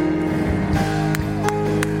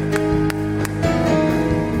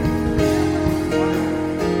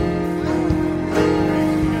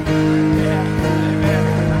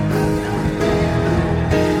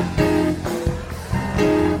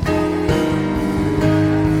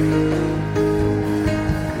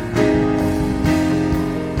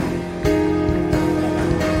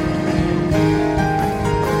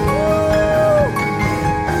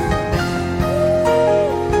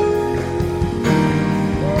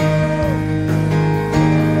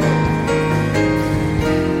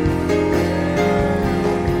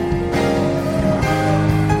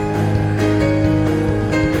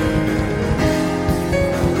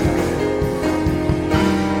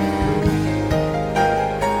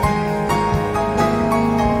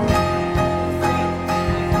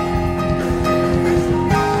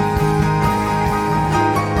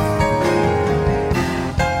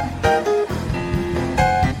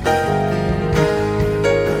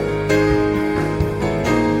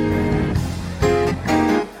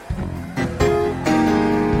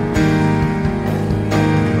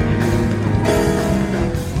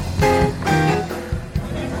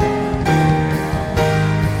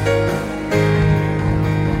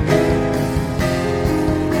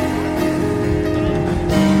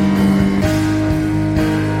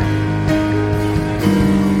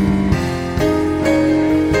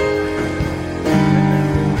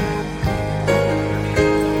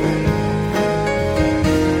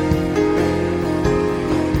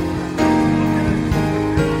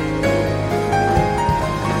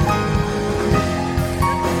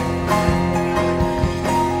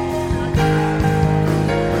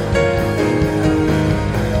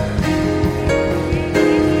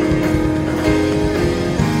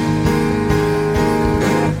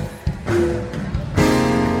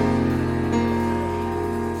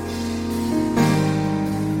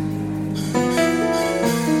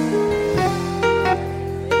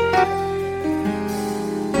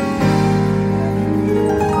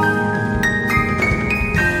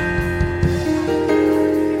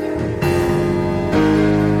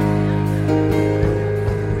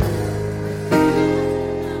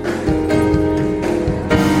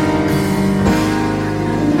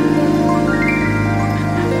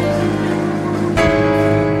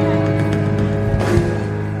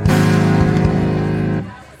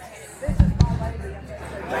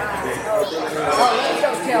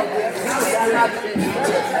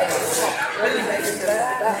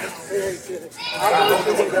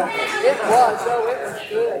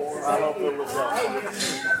 hope it was helpful.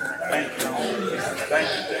 Thank you. Thank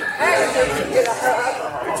you.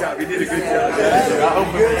 Good job. You did a good job. I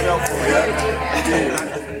hope it was helpful.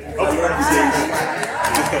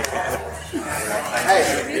 Hey,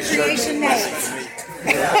 Recreation Nate.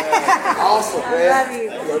 awesome, I man. love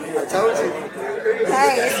you. I told you.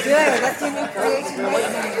 Hey, it's good. Let's do Recreation Nate.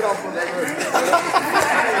 Get off on that road.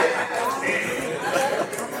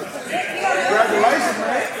 Congratulations,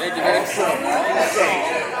 man. Thank you, man. Awesome.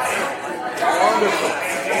 Wonderful.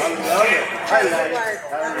 I love it. Hey, Larry.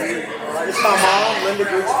 It's my mom, Linda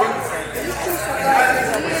Goodsby.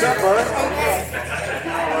 What's up, brother?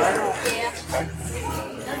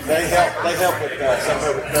 They help with some of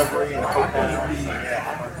the recovery and cocaine.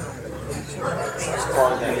 It's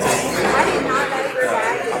part of that team.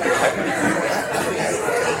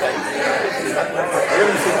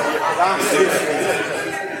 I'm 60,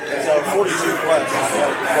 so 42 plus. I know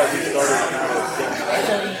because he started when I was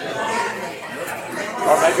 10.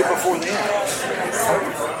 Or maybe before then.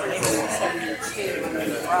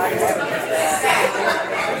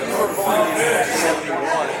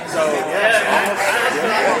 So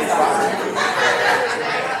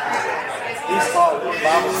he's taught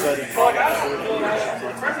Bible study.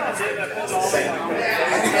 Same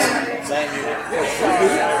unit.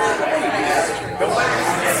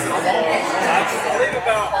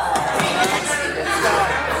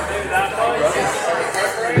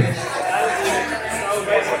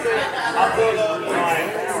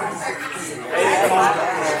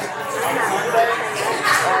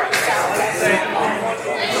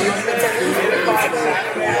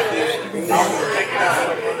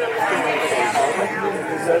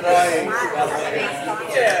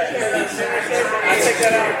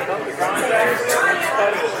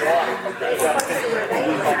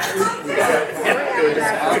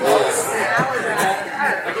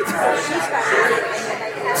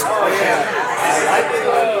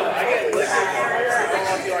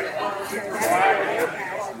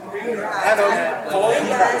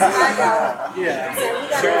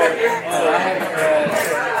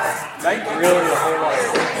 Thank you. Really a whole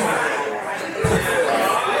lot.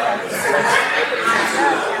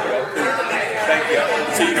 Thank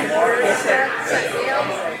you. See you tomorrow.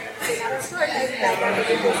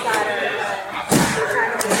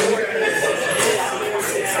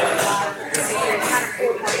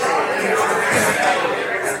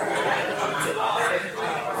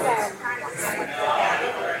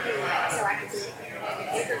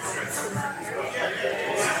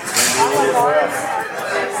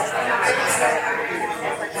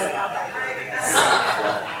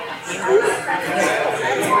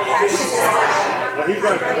 Well, he's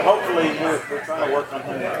going to, hopefully, we're trying to work on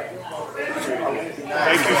him.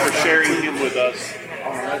 Thank you for sharing him with us.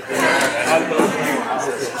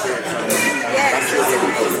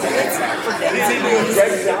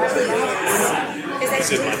 Because I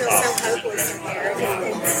do feel so hopeless in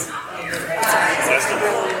there.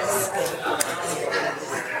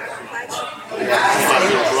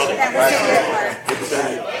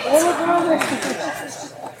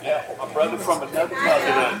 Yeah, my brother from another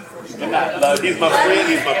mother. He's my friend,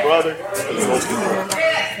 he's my brother.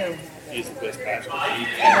 He's the best pastor.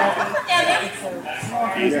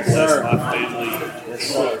 He's blessed my family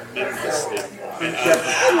tremendously. And I'm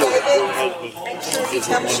sure your husband. Make sure you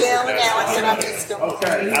tell Michelle and Alex that I missed them. I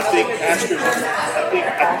think pastors, I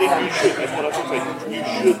think you should, that's what I should say. You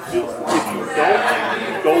should do, if you don't,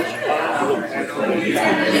 go find the pastor that you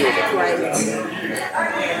can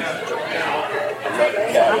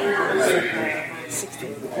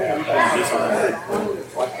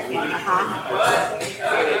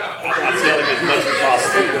I tell him as much as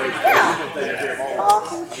possible.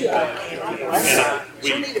 We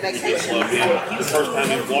She'll need a vacation. love him. The first time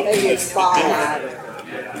he walked in this building, I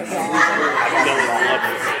fell in love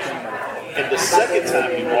with him. And the second time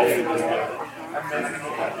he walked in this building,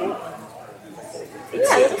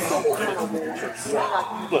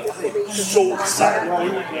 look, I am so excited.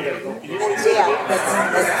 You know what he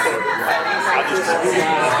said?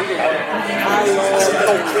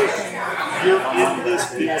 You're in this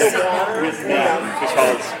building with me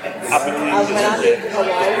because I believe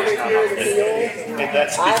and that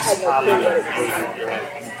speaks highly of you.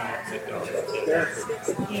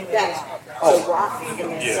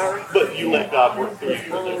 Yeah, but you let God work through you,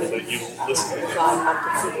 that you listen to God.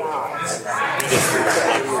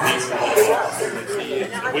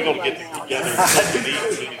 We're going to get together and something to eat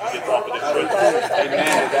so you can get off of this road. Amen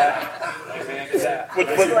to that. Amen to that. But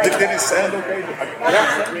did it sound okay?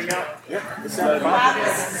 Ring out? Yeah, it sounded fine.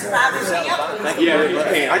 Yeah, you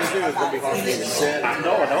can. I just knew it was going to be hard for me to sit. No,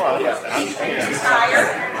 Yeah. Tired?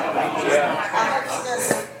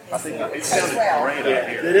 I think it sounded great out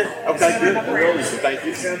here. Did it? Okay, good. Really, thank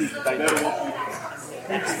you. Thank you.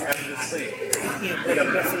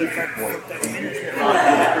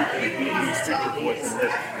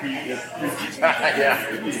 Yeah,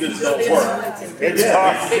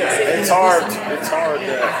 it's hard. It's hard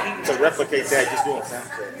to replicate that just doing sound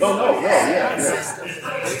check. No, yeah.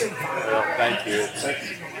 Well, thank you.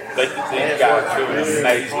 Thank you, guys, for doing an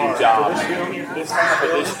amazing job. For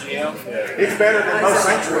this gym. It's better than most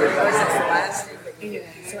sanctuaries.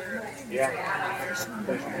 Yeah.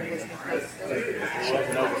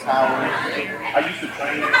 I used to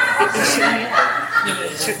train, and this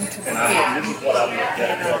is what I looked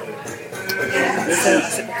at. This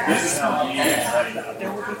is how you use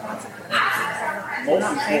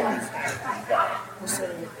most important.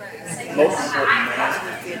 Most important man.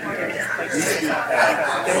 You should have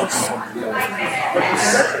but the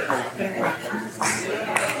second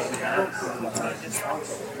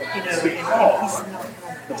because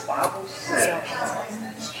the Bible says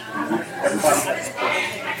everybody has to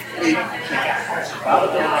the Bible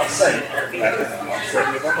does not say, correct me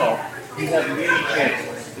if I'm wrong, you have many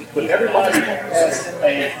chances, but everybody has a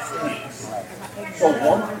chance. So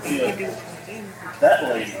one is that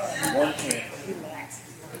lady, one chance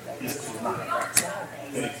is not.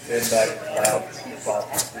 And it said back loud,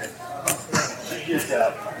 she gets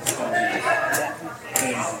out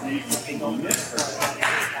and you miss her.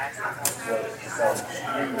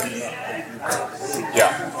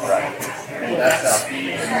 Yeah, right. And that's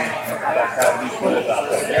how we put it out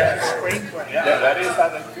there. Yeah, that is how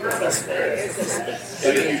they feel.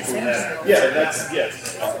 Yeah, that's,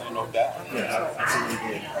 yes. No doubt. Yeah,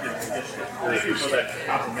 absolutely. Thank you for that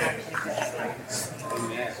compliment.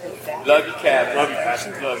 Love you, Kevin. Love you,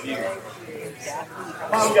 Pastor. Love you.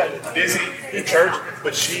 Mom got busy in church,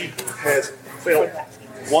 but she has felt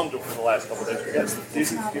wonderful the last couple of days. We got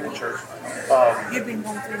busy here in church.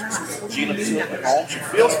 Gina took it home. She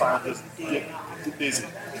feels fine, just get too busy.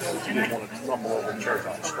 She didn't want to rumble over church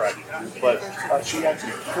on Friday. But she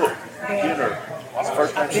actually cooked dinner. It's the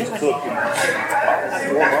first time she's cooked in 4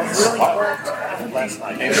 months last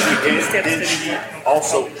night. And she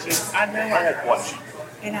also had what she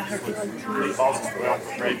meatballs as well,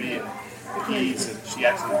 gravy and peas, and she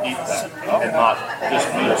actually eats that and not just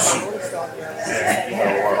meal soup, or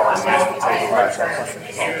mashed potato or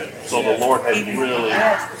something. So the Lord has really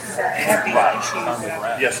yes.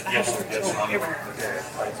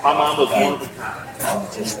 My mom was one of the kind.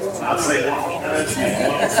 I'd say one of the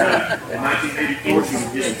times in 1984 she was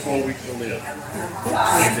given 4 weeks to live.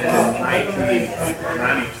 And then in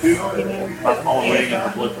 1992, my phone rang and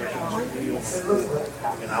her blood pressure was real.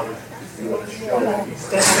 And I was doing a show. And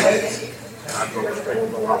I drove straight to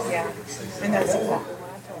the hospital. And that's it.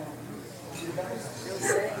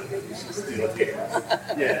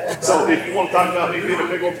 Yeah. So if you want to talk about me being a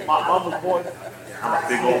big old mama's boy, I'm a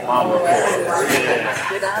big old mama's boy.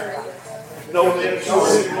 Yeah. No, man, she was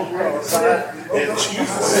sitting over on the side, and she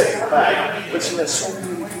used to sit back, but she has so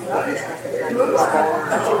many people.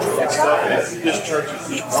 This church is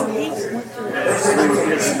deep.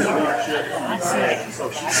 So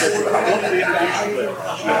she said, I want to introduce you, but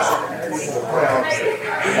she has so many people around.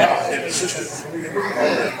 And the sister,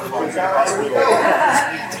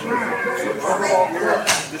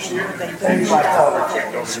 this year, and my father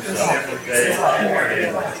checked over this every day,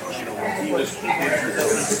 and he was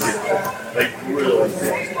they really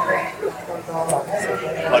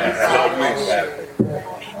like it.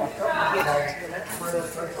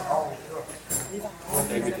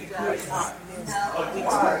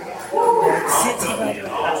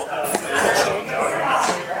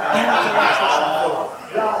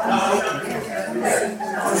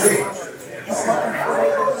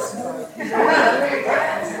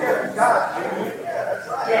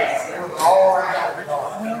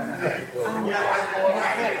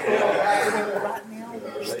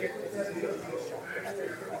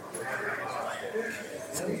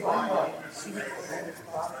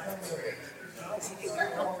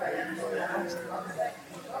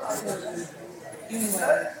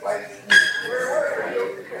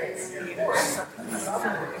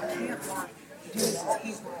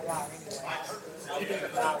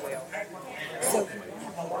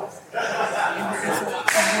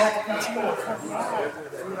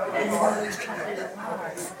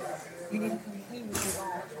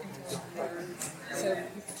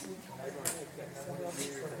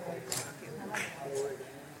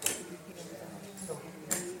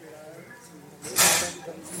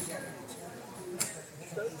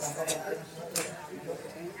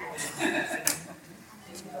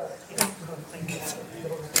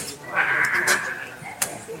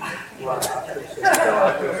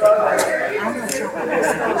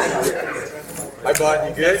 Hi, bud.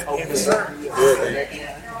 You good? Yes, sir. Good, man.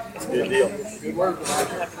 Good deal. Good work.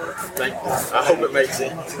 Thank you. I hope it makes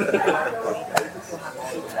sense.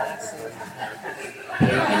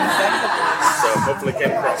 So hopefully it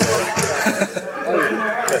came across all right.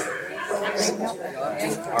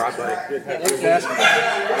 All right, buddy. Good.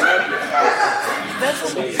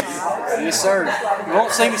 Yes, sir. You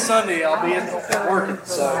won't see me Sunday. I'll be in working.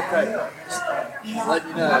 So, okay. Let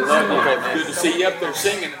you know. I love you. Okay, good to see you up there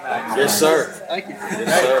singing tonight. Yes, sir. Thank you.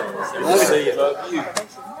 Yes, sir. Good to see you. Love you.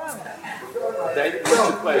 David, what's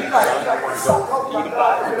your pleasure, son? I want to go eat a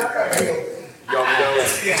bite. Y'all go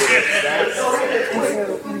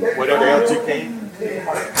Whatever else you can.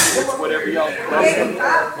 whatever y'all love.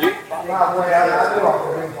 You?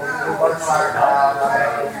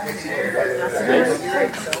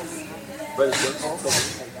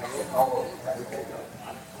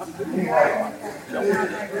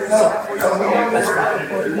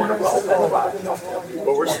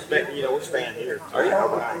 But we're staying here. Are you?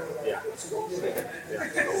 Overnight. Yeah.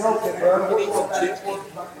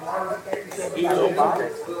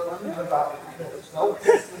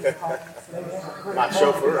 My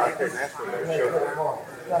chauffeur, I couldn't ask for a better chauffeur.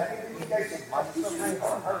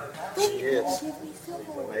 She is. She's an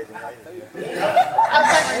amazing lady.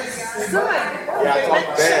 Yeah, I told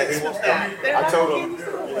my dad. He wants to. I told him, I'm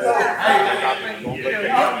going on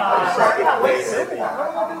vacation. I just try to get a day maybe.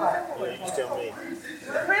 You just tell me.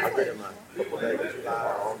 I'll get him a couple of days, July,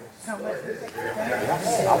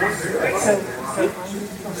 August.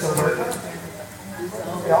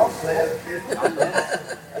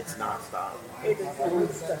 It's nonstop.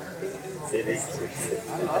 It is.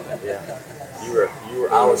 Yeah.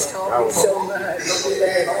 I was.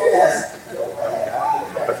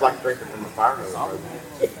 It's like drinking from a fire hose.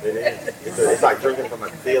 It is. It's like drinking from a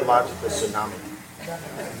theological tsunami.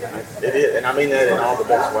 It is, and I mean that in all the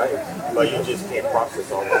best ways. But you just can't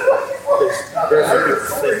process all of it. Because very few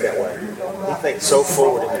people think that way. We think so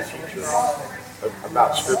forward in the future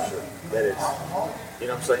about Scripture that it's, you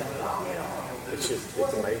know what I'm saying? It's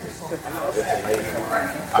amazing. It's amazing.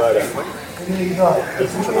 But he's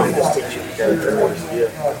a tremendous teacher. He's got a tremendous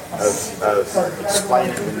gift of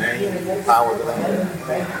explaining the name, the power of the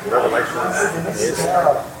name. Revelation is.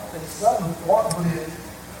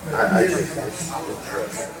 I think it's he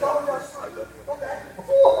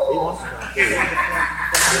wants to come through.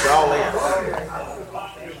 He's all in.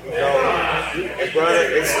 And brother,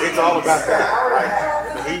 it's all about that, right?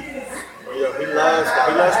 He loves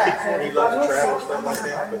people, he loves to travel and stuff like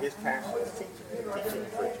that, but his passion is teaching and preaching.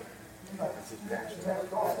 That's his passion.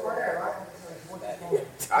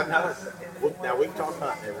 I know. Now we can talk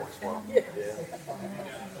hunting every once in a while. Yeah.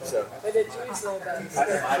 So. But it's usually about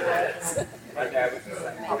My dad was the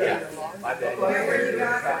same. My dad was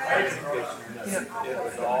it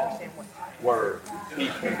was all word,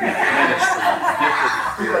 people, ministry,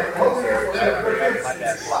 gifted spirit. My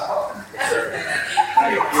dad's life.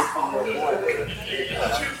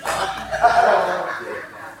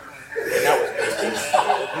 And that was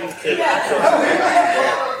preaching,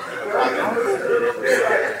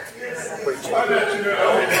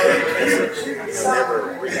 never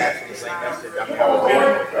rehashing the same message. I mean, I was born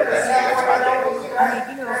with that. That's my dad.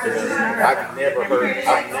 I've never heard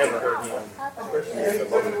him, especially in the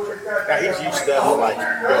local church. Now he's used stuff like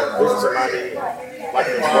visit somebody, like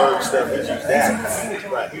the word stuff. He's used that,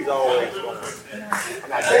 but he's always going. I'm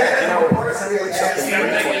like, Dad, something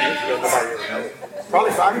 20 years ago nobody ever knows.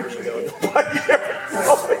 Probably 5 years ago nobody ever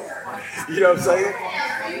knows it. You know what I'm saying?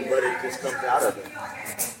 But it just comes out of it.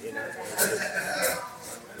 You know,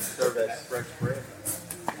 serve as fresh bread.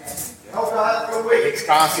 It's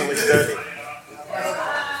constantly studied.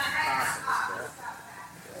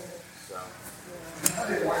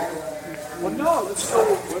 Well, no, let's go.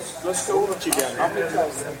 Let's go. What you got?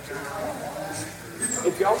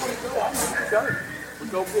 If y'all want to go, I'm going to go. We'll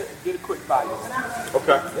go get a quick bite.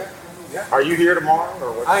 Okay. Yeah. Are you here tomorrow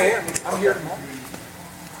or what? I am. I'm here tomorrow.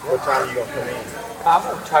 What time are you gonna come in? I'm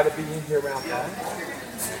going to try to be in here around 9.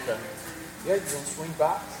 Okay. Yeah, you want to swing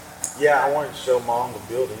by? Yeah, I wanted to show Mom the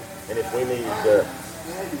building, and if we need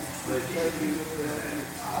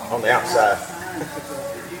on the outside.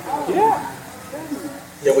 Yeah.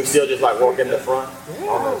 Can we still just like walk in the front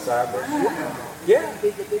on the side there? Yeah.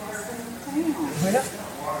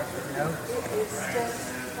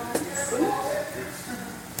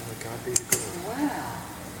 God be the glory.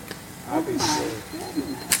 I'll be saved.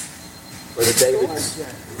 Brother David's,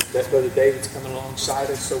 that's Brother David's coming alongside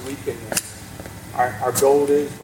us so we can, our goal is